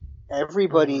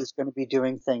everybody's going to be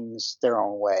doing things their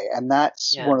own way, and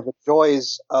that's one of the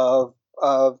joys of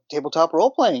tabletop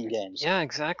role-playing games. Yeah,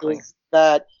 exactly. Is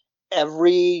that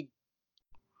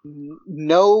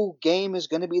no game is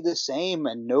going to be the same,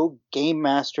 and no game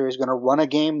master is going to run a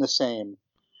game the same.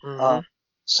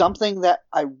 something that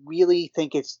I really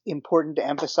think it's important to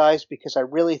emphasize, because I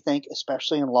really think,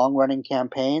 especially in long-running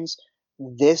campaigns,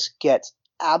 this gets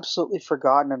absolutely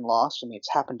forgotten and lost. I mean,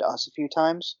 it's happened to us a few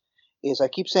times. Is I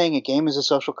keep saying a game is a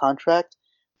social contract.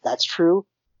 That's true.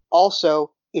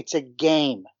 Also, it's a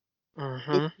game.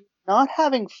 Mm-hmm. If you're not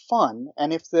having fun,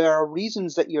 and if there are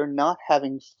reasons that you're not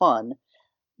having fun,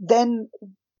 then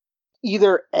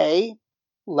either A,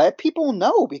 let people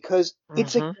know, because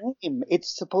it's a game.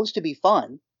 It's supposed to be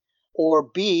fun. Or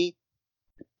B,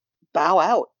 bow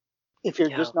out if you're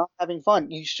just not having fun.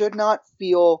 You should not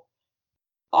feel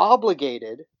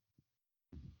obligated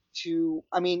to,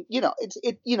 I mean,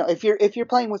 if you're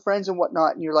playing with friends and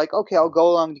whatnot, and you're like, okay, I'll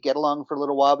go along to get along for a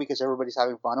little while because everybody's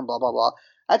having fun and blah blah blah.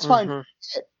 That's fine.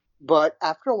 But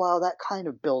after a while, that kind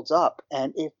of builds up,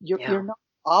 and if you're not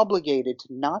obligated to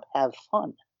not have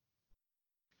fun.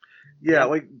 Yeah,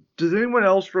 like, does anyone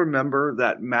else remember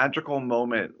that magical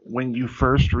moment when you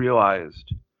first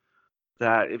realized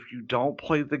that if you don't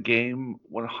play the game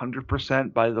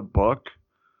 100% by the book,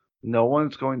 no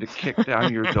one's going to kick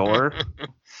down your door?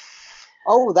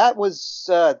 Oh, that was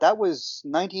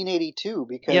 1982,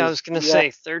 because I was gonna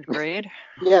say 3rd grade.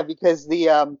 Yeah, because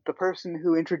the person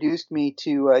who introduced me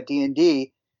to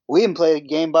D&D, we didn't play the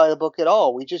game by the book at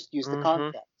all. We just used the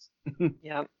concepts.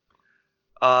 Yeah.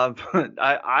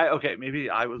 Okay,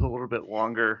 maybe I was a little bit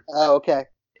longer. Oh, okay.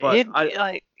 But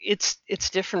it's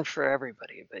different for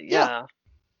everybody, but yeah.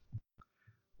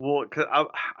 Well, 'cause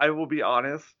I will be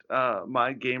honest.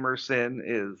 My gamer sin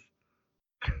is,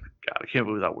 God, I can't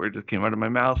believe that word just came out of my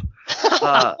mouth.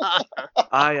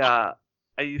 I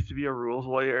used to be a rules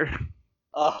lawyer.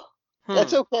 Oh,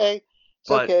 that's okay. It's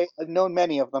okay. I've known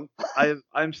many of them.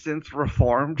 I'm since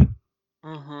reformed.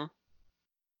 Mm-hmm.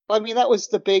 I mean, that was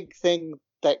the big thing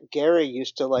that Gary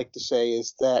used to like to say,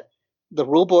 is that the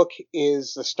rule book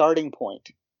is the starting point.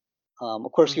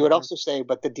 Of course, he would also say,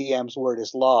 but the DM's word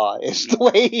is law, is the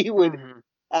way he would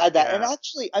add that. Yeah. And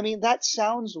actually, I mean, that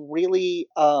sounds really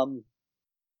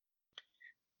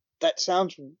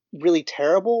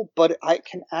terrible, but I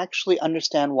can actually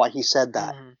understand why he said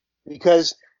that.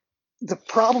 Because the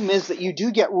problem is that you do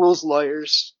get rules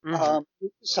lawyers,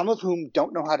 some of whom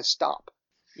don't know how to stop.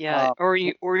 Yeah, or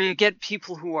you get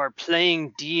people who are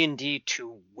playing D&D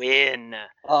to win.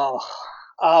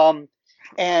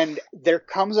 And there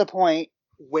comes a point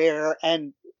where,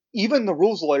 and even the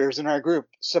rules lawyers in our group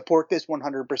support this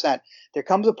 100%. There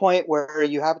comes a point where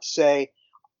you have to say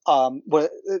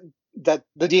that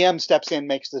the DM steps in,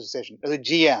 makes the decision, or the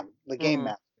GM, the game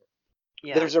master.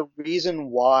 Yeah. There's a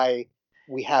reason why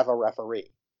we have a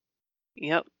referee.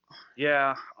 Yep.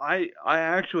 Yeah,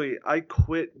 I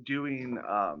quit doing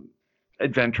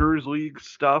Adventurers League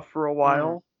stuff for a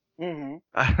while.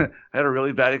 I had a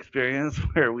really bad experience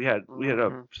where we had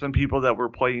some people that were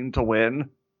playing to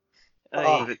win,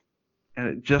 and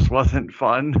it just wasn't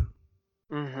fun.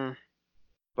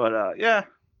 But yeah.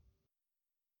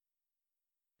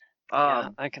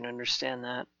 I can understand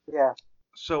that. Yeah.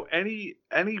 So any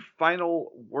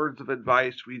final words of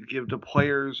advice we'd give to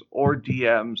players or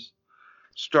DMs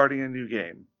starting a new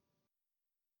game?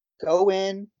 Go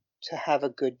in to have a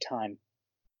good time.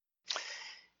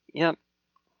 Yep.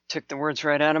 Took the words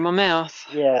right out of my mouth.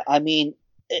 Yeah, I mean,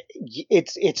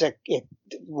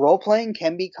 role playing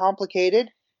can be complicated.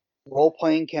 Role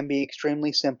playing can be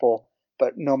extremely simple,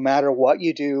 but no matter what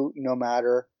you do, no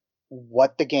matter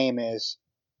what the game is,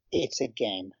 it's a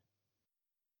game.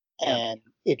 And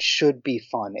it should be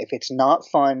fun. If it's not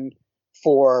fun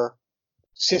for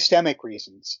systemic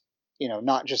reasons,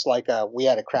 not just like we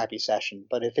had a crappy session,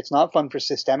 but if it's not fun for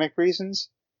systemic reasons,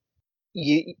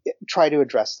 you try to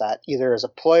address that, either as a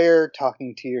player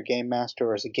talking to your game master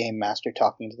or as a game master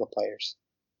talking to the players.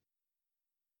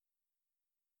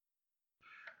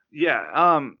 Yeah,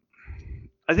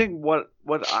 I think what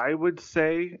I would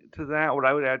say to that, what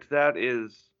I would add to that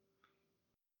is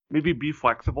maybe be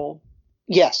flexible.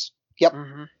 Yes. Yep.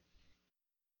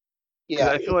 Yeah,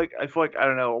 I feel like I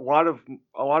don't know,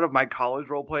 a lot of my college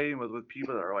role playing was with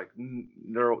people that are like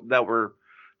that were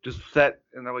just set,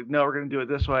 and they're like, no, we're going to do it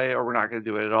this way, or we're not going to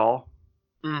do it at all.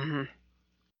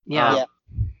 Yeah.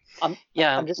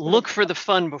 Look for the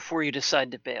fun before you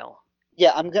decide to bail.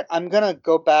 Yeah, I'm gonna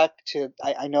go back to,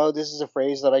 I know this is a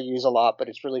phrase that I use a lot, but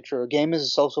it's really true. A game is a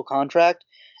social contract.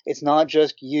 It's not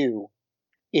just you.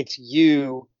 It's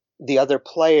you, the other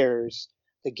players,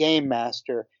 the game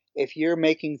master. If you're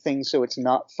making things so it's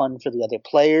not fun for the other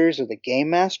players or the game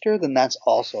master, then that's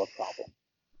also a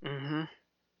problem.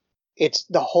 It's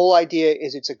the whole idea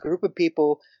is it's a group of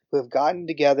people who have gotten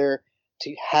together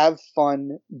to have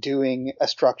fun doing a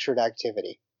structured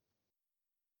activity.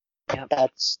 Yep.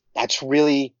 That's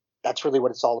really that's really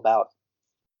what it's all about.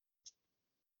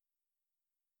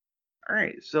 All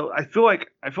right, so I feel like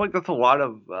that's a lot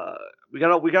of we give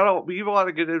a lot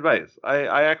of good advice.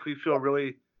 I actually feel really.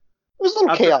 It was a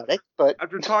little chaotic, but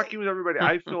after talking with everybody,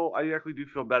 I actually do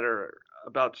feel better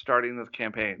about starting this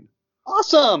campaign.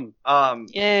 Awesome.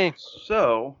 Yay.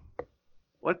 So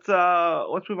let's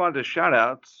move on to shout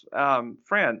outs.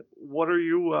 Fran, what are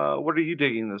you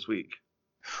digging this week?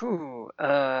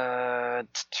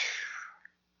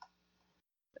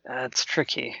 That's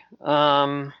tricky.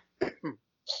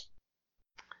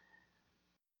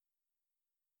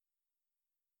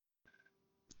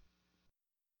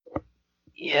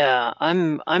 Yeah,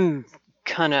 I'm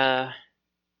kind of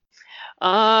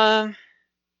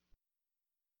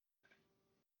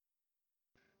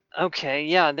okay,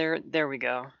 yeah, there we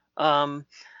go. On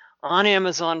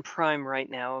Amazon Prime right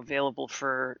now, available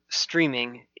for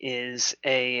streaming, is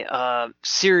a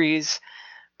series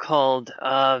called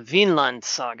Vinland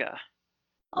Saga,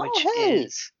 which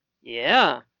is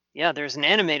there's an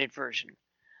animated version.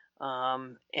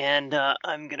 And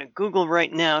I'm gonna Google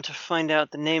right now to find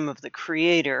out the name of the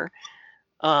creator.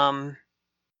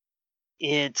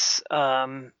 It's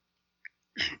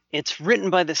written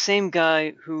by the same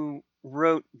guy who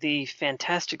wrote the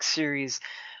fantastic series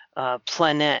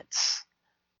Planets,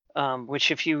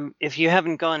 which if you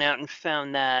haven't gone out and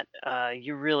found that,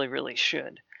 you really, really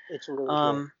should. It's really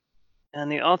good.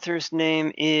 And the author's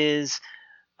name is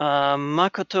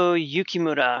Makoto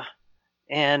Yukimura,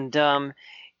 and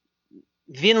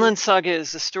Vinland Saga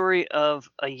is the story of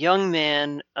a young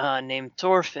man named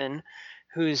Thorfinn,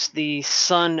 who's the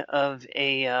son of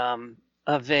a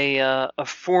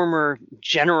former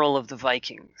general of the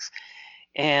Vikings,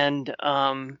 and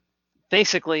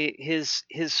basically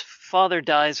his father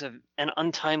dies of an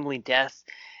untimely death,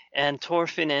 and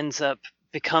Thorfinn ends up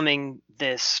becoming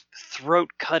this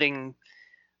throat-cutting,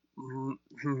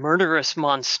 murderous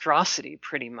monstrosity,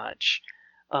 pretty much.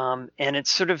 And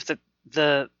it's sort of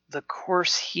the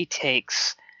course he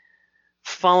takes,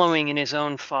 following in his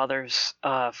own father's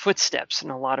footsteps in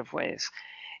a lot of ways.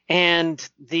 And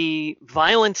the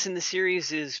violence in the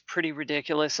series is pretty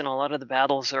ridiculous, and a lot of the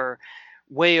battles are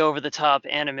way over the top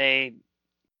anime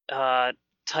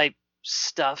type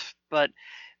stuff. But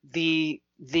the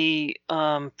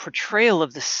portrayal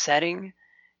of the setting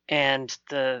and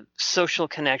the social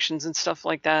connections and stuff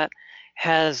like that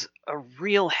has a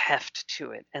real heft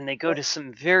to it, and they go to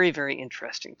some very, very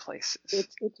interesting places.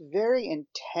 It's very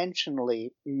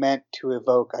intentionally meant to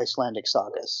evoke Icelandic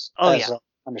sagas, I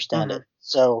understand it.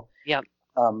 So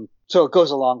so it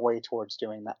goes a long way towards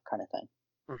doing that kind of thing.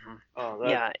 Mm-hmm. Oh,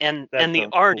 and the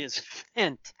art is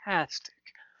fantastic.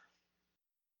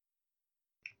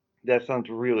 That sounds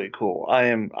really cool. I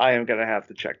am gonna have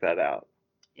to check that out.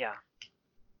 Yeah.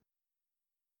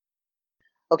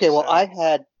 Okay, well, I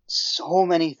had so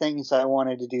many things I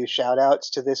wanted to do shout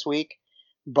outs to this week,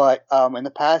 but in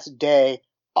the past day,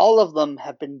 all of them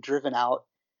have been driven out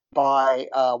by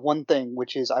one thing,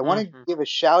 which is I wanted to give a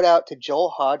shout out to Joel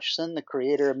Hodgson, the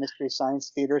creator of Mystery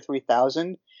Science Theater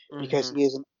 3000, because he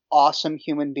is an awesome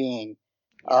human being.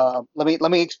 Let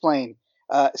me explain.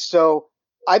 So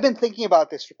I've been thinking about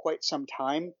this for quite some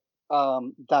time.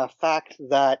 The fact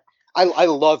that I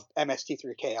love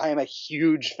MST3K. I am a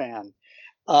huge fan.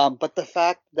 But the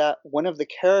fact that one of the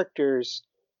characters,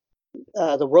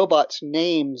 the robot's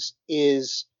names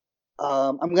is,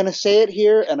 I'm going to say it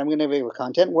here, and I'm going to give a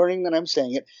content warning that I'm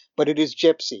saying it, but it is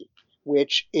Gypsy,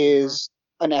 which is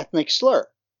an ethnic slur.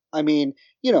 I mean,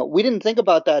 we didn't think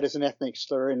about that as an ethnic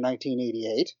slur in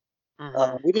 1988.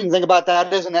 We didn't think about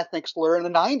that as an ethnic slur in the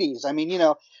 90s. I mean,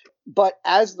 but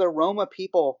as the Roma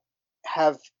people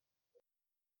have,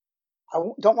 I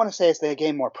don't want to say as they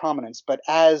gain more prominence, but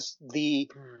as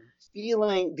the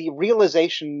feeling, the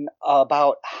realization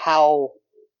about how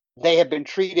they have been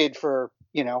treated for,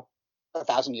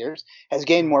 1,000 years has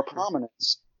gained more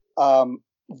prominence.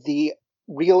 The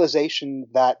realization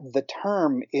that the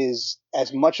term is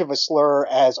as much of a slur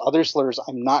as other slurs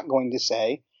I'm not going to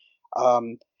say.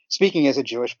 Speaking as a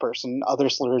Jewish person, other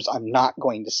slurs I'm not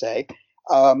going to say,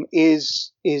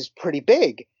 is pretty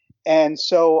big. And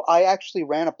so I actually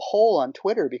ran a poll on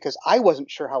Twitter because I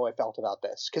wasn't sure how I felt about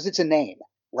this, because it's a name,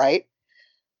 right?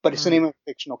 But it's the name of a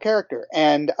fictional character.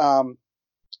 And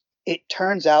it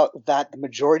turns out that the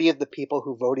majority of the people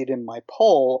who voted in my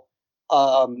poll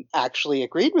actually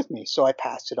agreed with me. So I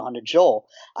passed it on to Joel.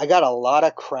 I got a lot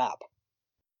of crap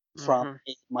from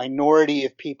a minority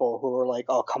of people who were like,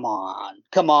 oh, come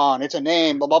on, it's a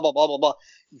name, blah, blah, blah, blah, blah, blah.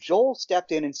 Joel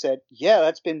stepped in and said, yeah,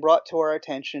 that's been brought to our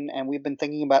attention, and we've been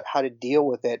thinking about how to deal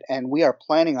with it, and we are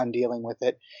planning on dealing with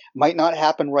it. Might not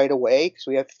happen right away, because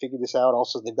we have to figure this out.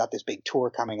 Also, they've got this big tour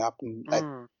coming up,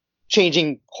 and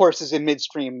changing horses in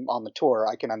midstream on the tour,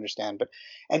 I can understand.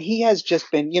 And he has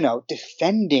just been,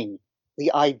 defending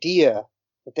the idea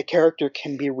that the character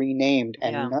can be renamed,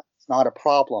 and that's not a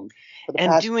problem.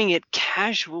 And doing it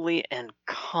casually and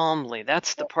calmly.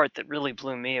 That's the part that really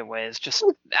blew me away, is just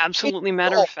absolutely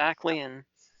matter-of-factly. And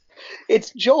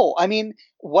it's Joel. I mean,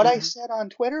 what I said on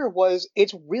Twitter was,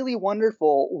 it's really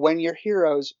wonderful when your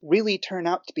heroes really turn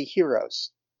out to be heroes.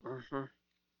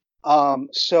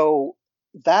 So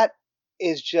that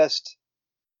is just,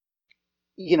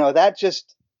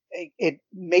 it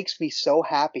makes me so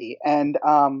happy. And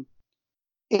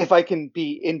if I can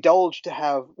be indulged to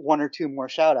have one or two more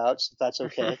shout outs, if that's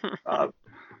okay.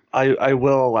 I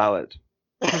will allow it.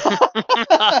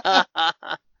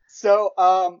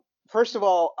 So, first of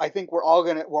all, I think we're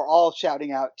all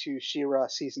shouting out to She-Ra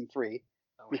season 3,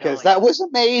 because that was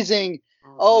amazing.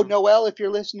 Oh, Noelle, if you're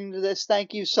listening to this,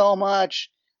 thank you so much.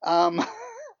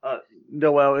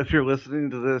 Noelle, if you're listening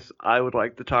to this, I would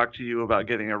like to talk to you about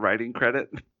getting a writing credit.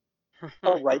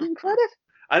 A writing credit?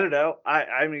 I don't know.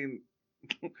 I mean,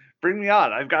 bring me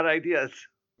on. I've got ideas.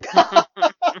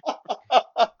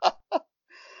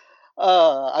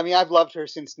 I mean, I've loved her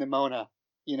since Nimona.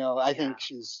 I think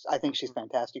she's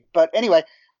fantastic. But anyway,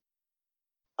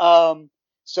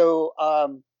 this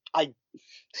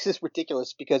is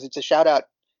ridiculous because it's a shout out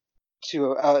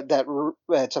to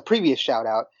it's a previous shout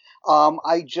out.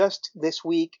 I just this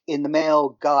week in the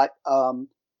mail got an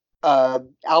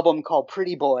album called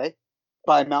Pretty Boy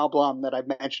by Mal Blum that I've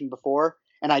mentioned before,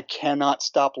 and I cannot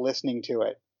stop listening to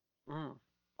it.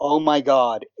 Oh my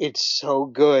God, it's so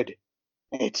good.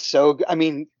 It's so good. I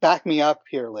mean, back me up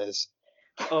here, Liz.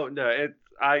 Oh no,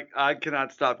 I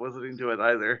cannot stop listening to it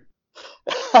either.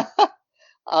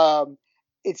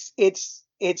 It's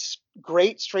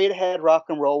great straight ahead rock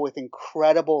and roll with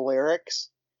incredible lyrics.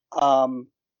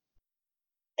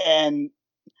 And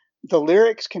the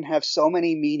lyrics can have so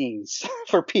many meanings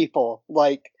for people,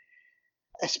 like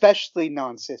especially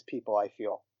non-cis people, I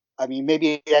feel. I mean,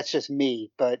 maybe that's just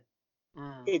me, but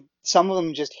some of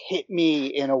them just hit me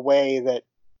in a way that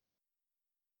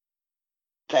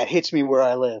hits me where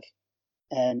I live.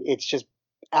 And it's just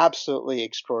absolutely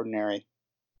extraordinary.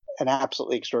 An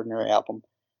absolutely extraordinary album.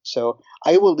 So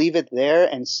I will leave it there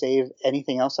and save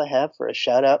anything else I have for a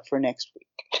shout out for next week.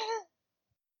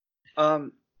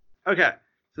 Okay.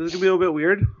 So this is going to be a little bit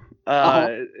weird.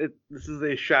 This is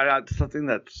a shout out to something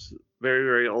that's very,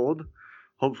 very old.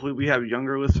 Hopefully we have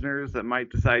younger listeners that might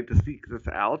decide to seek this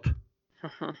out.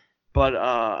 But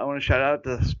I want to shout out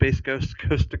to Space Ghost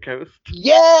Coast to Coast.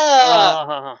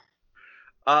 Yeah!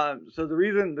 So the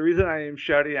reason I am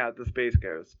shouting out to Space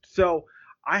Ghost. So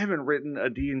I haven't written a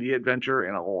D&D adventure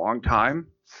in a long time.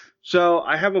 So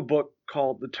I have a book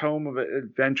called The Tome of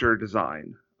Adventure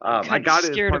Design. I got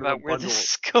it as part of a bundle. This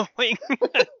is going.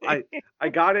 I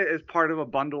got it as part of a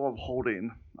bundle of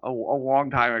holding a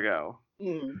long time ago.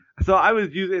 Mm. So I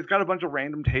was using. It's got a bunch of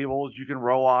random tables you can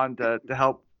roll on to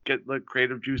help get the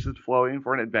creative juices flowing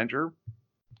for an adventure.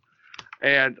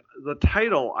 And the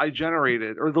title I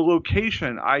generated, or the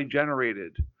location I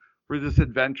generated for this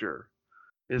adventure,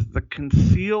 is the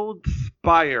Concealed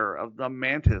Spire of the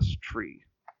Mantis Tree.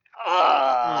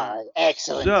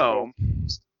 Excellent. So,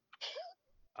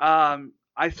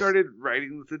 I started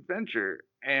writing this adventure,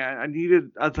 and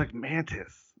I was like,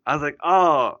 Mantis. I was like,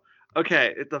 oh,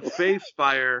 okay, it's a face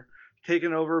spire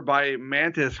taken over by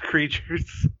mantis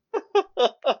creatures.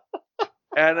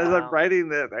 And as I'm writing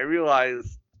this, I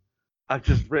realized I've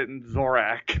just written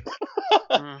Zorak.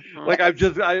 Like I've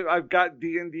got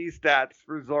D&D stats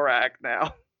for Zorak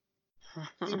now.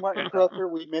 See, Martin Croker,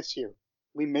 we miss you.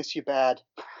 We miss you bad.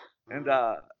 And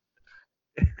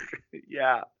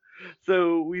yeah.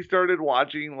 So we started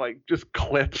watching like just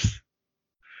clips,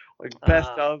 like best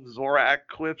of Zorak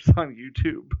clips on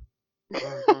YouTube.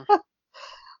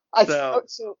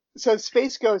 So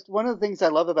Space Ghost, one of the things I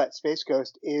love about Space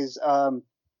Ghost is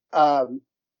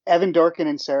Evan Dorkin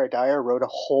and Sarah Dyer wrote a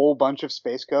whole bunch of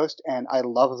Space Ghost, and I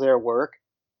love their work.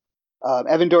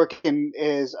 Evan Dorkin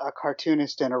is a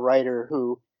cartoonist and a writer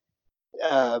who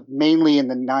mainly in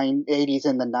the 80s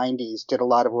and the 90s did a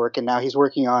lot of work, and now he's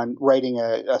working on writing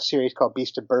a series called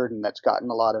Beast of Burden that's gotten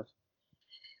a lot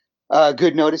of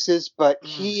good notices. But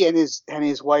he and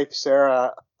his wife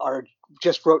Sarah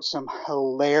just wrote some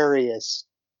hilarious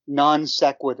non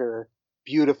sequitur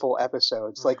beautiful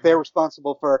episodes. Like they're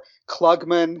responsible for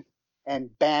Klugman, and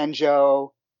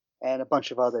Banjo and a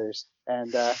bunch of others.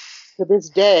 And to this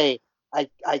day,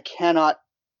 I cannot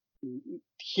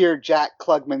hear Jack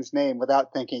Klugman's name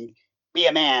without thinking, be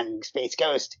a man, Space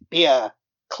Ghost, be a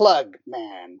Klug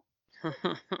man.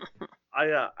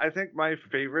 I think my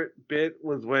favorite bit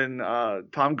was when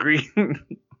Tom Green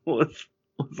was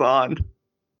on.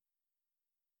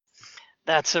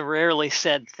 That's a rarely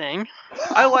said thing.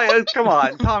 I like. Come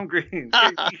on, Tom Green.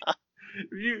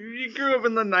 You grew up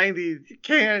in the '90s. You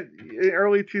can't, in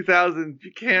early 2000s.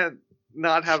 You can't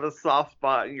not have a soft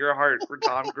spot in your heart for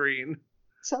Tom Green.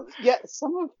 Some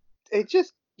of it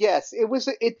just yes, it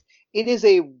is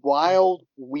a wild,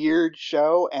 weird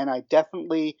show, and I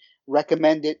definitely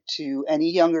recommend it to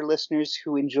any younger listeners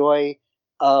who enjoy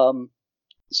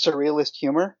surrealist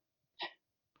humor,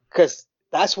 because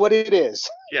that's what it is.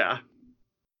 Yeah.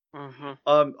 Mm-hmm.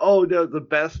 Oh no,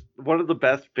 one of the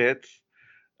best bits.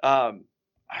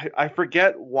 I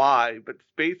forget why, but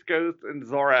Space Ghost and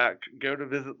Zorak go to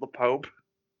visit the Pope,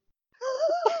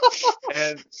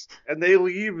 and they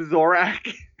leave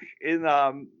Zorak in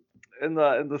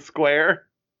the square.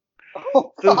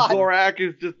 Oh, so God. Zorak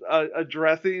is just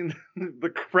addressing the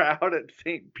crowd at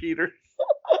St. Peter's.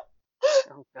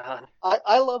 Oh God.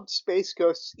 I loved Space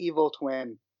Ghost's evil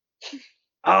twin.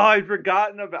 Oh, I'd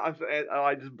forgotten about.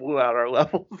 I just blew out our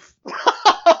levels.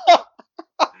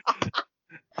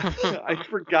 I'd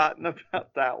forgotten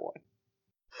about that one.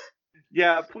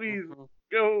 Yeah, please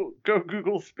go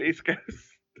Google Space Ghost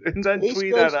and then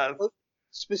tweet at us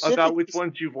about which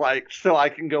ones you've liked, so I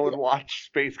can go and watch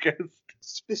Space Ghost.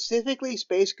 Specifically,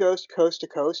 Space Ghost Coast to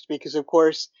Coast, because of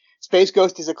course Space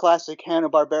Ghost is a classic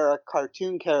Hanna-Barbera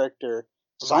cartoon character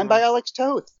designed by Alex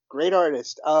Toth, great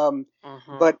artist.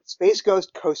 But Space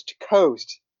Ghost Coast to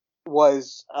Coast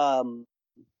was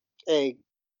a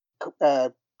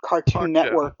Cartoon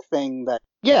Network thing that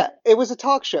it was a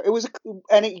talk show.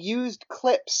 And it used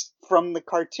clips from the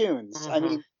cartoons. I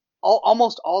mean,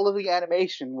 almost all of the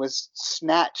animation was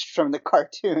snatched from the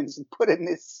cartoons and put in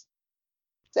this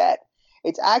set.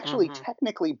 It's actually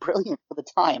technically brilliant for the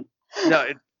time. No,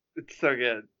 it's so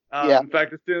good. In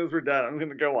fact, as soon as we're done, I'm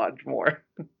gonna go watch more.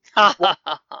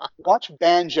 Watch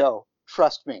Banjo.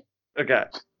 Trust me. Okay.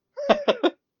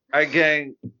 All right,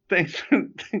 gang. Thanks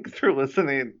for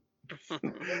listening.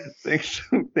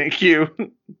 Thank you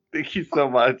so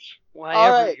much.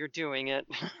 Why you're doing it.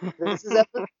 This is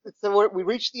so we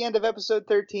reached the end of episode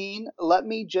 13. Let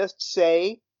me just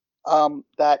say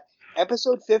that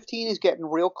episode 15 is getting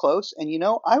real close, and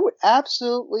I would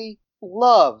absolutely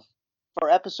love for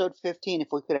episode 15 if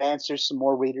we could answer some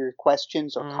more reader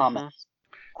questions or comments.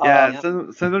 Yeah,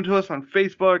 send them to us on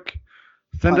Facebook.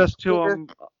 Send us to them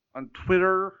on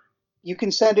Twitter. You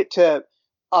can send it to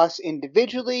us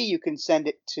individually. You can send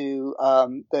it to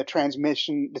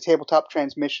the tabletop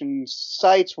transmission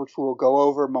sites, which we'll go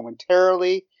over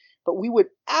momentarily. But we would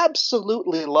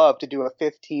absolutely love to do a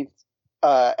 15th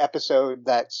episode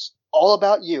that's all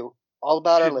about you, all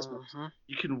about our listeners.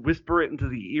 You can whisper it into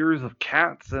the ears of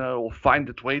cats, and it will find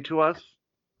its way to us.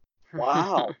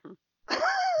 Wow.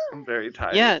 I'm very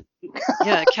tired.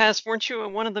 Yeah, Cass, weren't you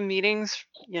at one of the meetings?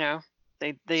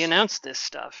 They announced this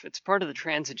stuff. It's part of the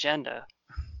trans agenda.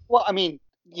 Well, I mean,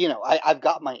 I've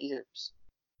got my ears.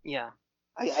 Yeah.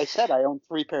 I said I own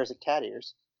 3 pairs of cat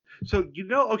ears. So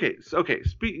okay.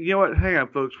 You know what? Hang on,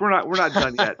 folks. We're not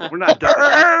done yet. We're not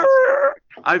done.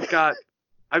 I've got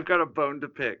a bone to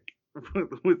pick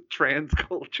with trans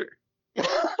culture.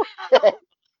 Okay.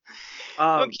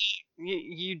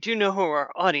 You do know who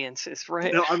our audience is,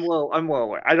 right? No, I'm well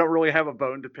aware. I don't really have a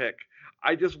bone to pick.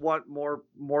 I just want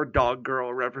more dog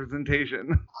girl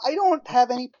representation. I don't have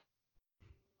any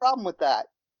problem with that.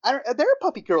 There are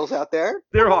puppy girls out there.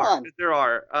 There are.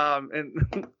 And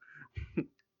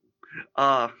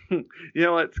you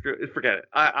know what? Screw it. Forget it.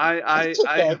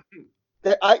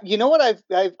 You know what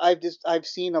I've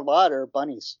seen a lot are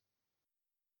bunnies.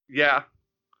 Yeah.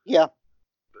 Yeah.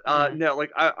 No,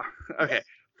 okay.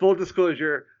 Full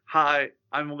disclosure. Hi,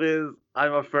 I'm Liz.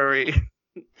 I'm a furry.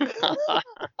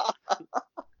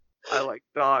 I like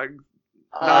dogs.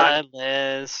 Hi,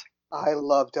 Liz. I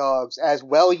love dogs. As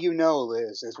well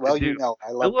Liz. As well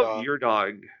I love dogs. Your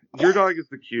dog. Your dog is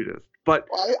the cutest. But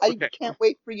I can't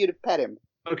wait for you to pet him.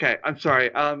 Okay, I'm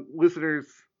sorry. Listeners,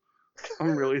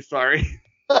 I'm really sorry.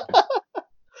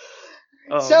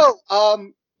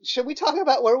 Should we talk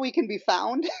about where we can be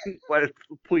found?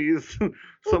 Please,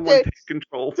 someone take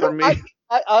control for me.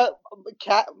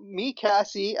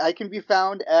 Cassie, I can be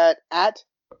found at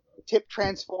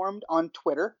TipTransformed on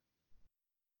Twitter.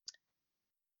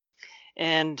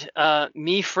 And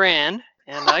me, Fran,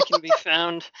 and I can be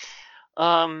found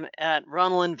At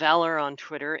Ronald Valor on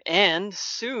Twitter, and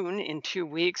soon, in 2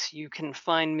 weeks, you can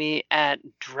find me at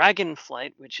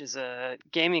Dragonflight, which is a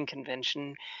gaming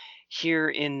convention here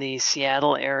in the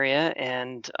Seattle area,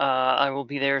 and I will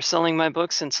be there selling my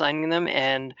books and signing them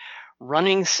and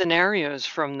running scenarios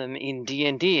from them in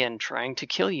D&D and trying to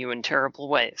kill you in terrible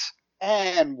ways.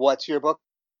 And what's your book?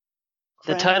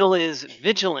 The title is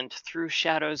Vigilant Through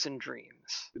Shadows and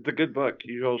Dreams. It's a good book.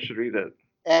 You all should read it.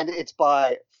 And it's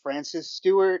by Francis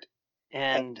Stewart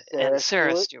and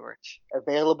Sarah Stewart.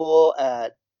 Available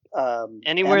at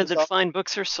anywhere Amazon. that fine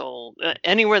books are sold.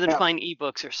 Anywhere that fine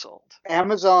ebooks are sold.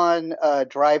 Amazon,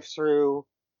 Drive-Thru,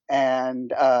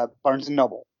 and Barnes and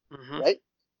Noble. Mm-hmm. Right?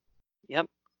 Yep.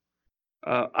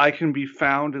 I can be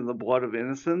found in the blood of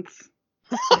innocence.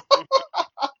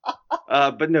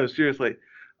 But no, seriously.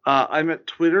 I'm at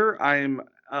Twitter. I'm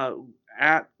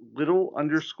at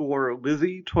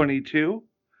little_Lizzie22.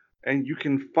 And you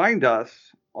can find us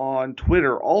on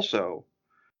Twitter also.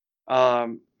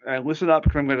 And listen up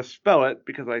because I'm going to spell it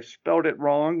because I spelled it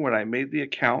wrong when I made the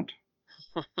account.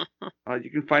 You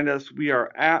can find us. We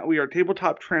are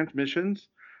Tabletop Transmissions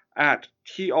at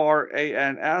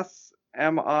TRANSMISTIONS.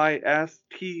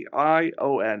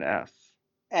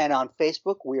 And on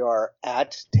Facebook, we are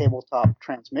at Tabletop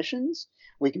Transmissions.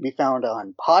 We can be found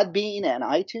on Podbean and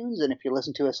iTunes. And if you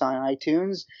listen to us on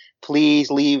iTunes, please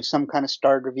leave some kind of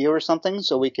starred review or something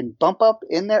so we can bump up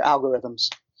in their algorithms.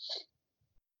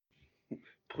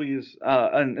 Please,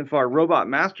 and if our robot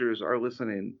masters are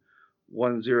listening,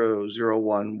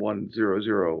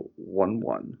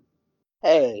 1001100011.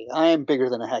 Hey, I am bigger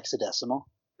than a hexadecimal.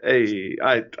 Hey,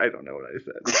 I don't know what I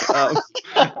said.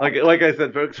 Like I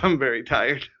said, folks, I'm very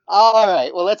tired. All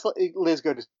right, well, let's let Liz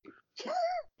go to sleep.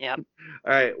 Yep.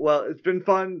 All right, well, it's been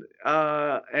fun,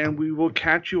 and we will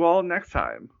catch you all next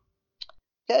time.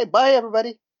 Okay, bye,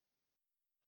 everybody.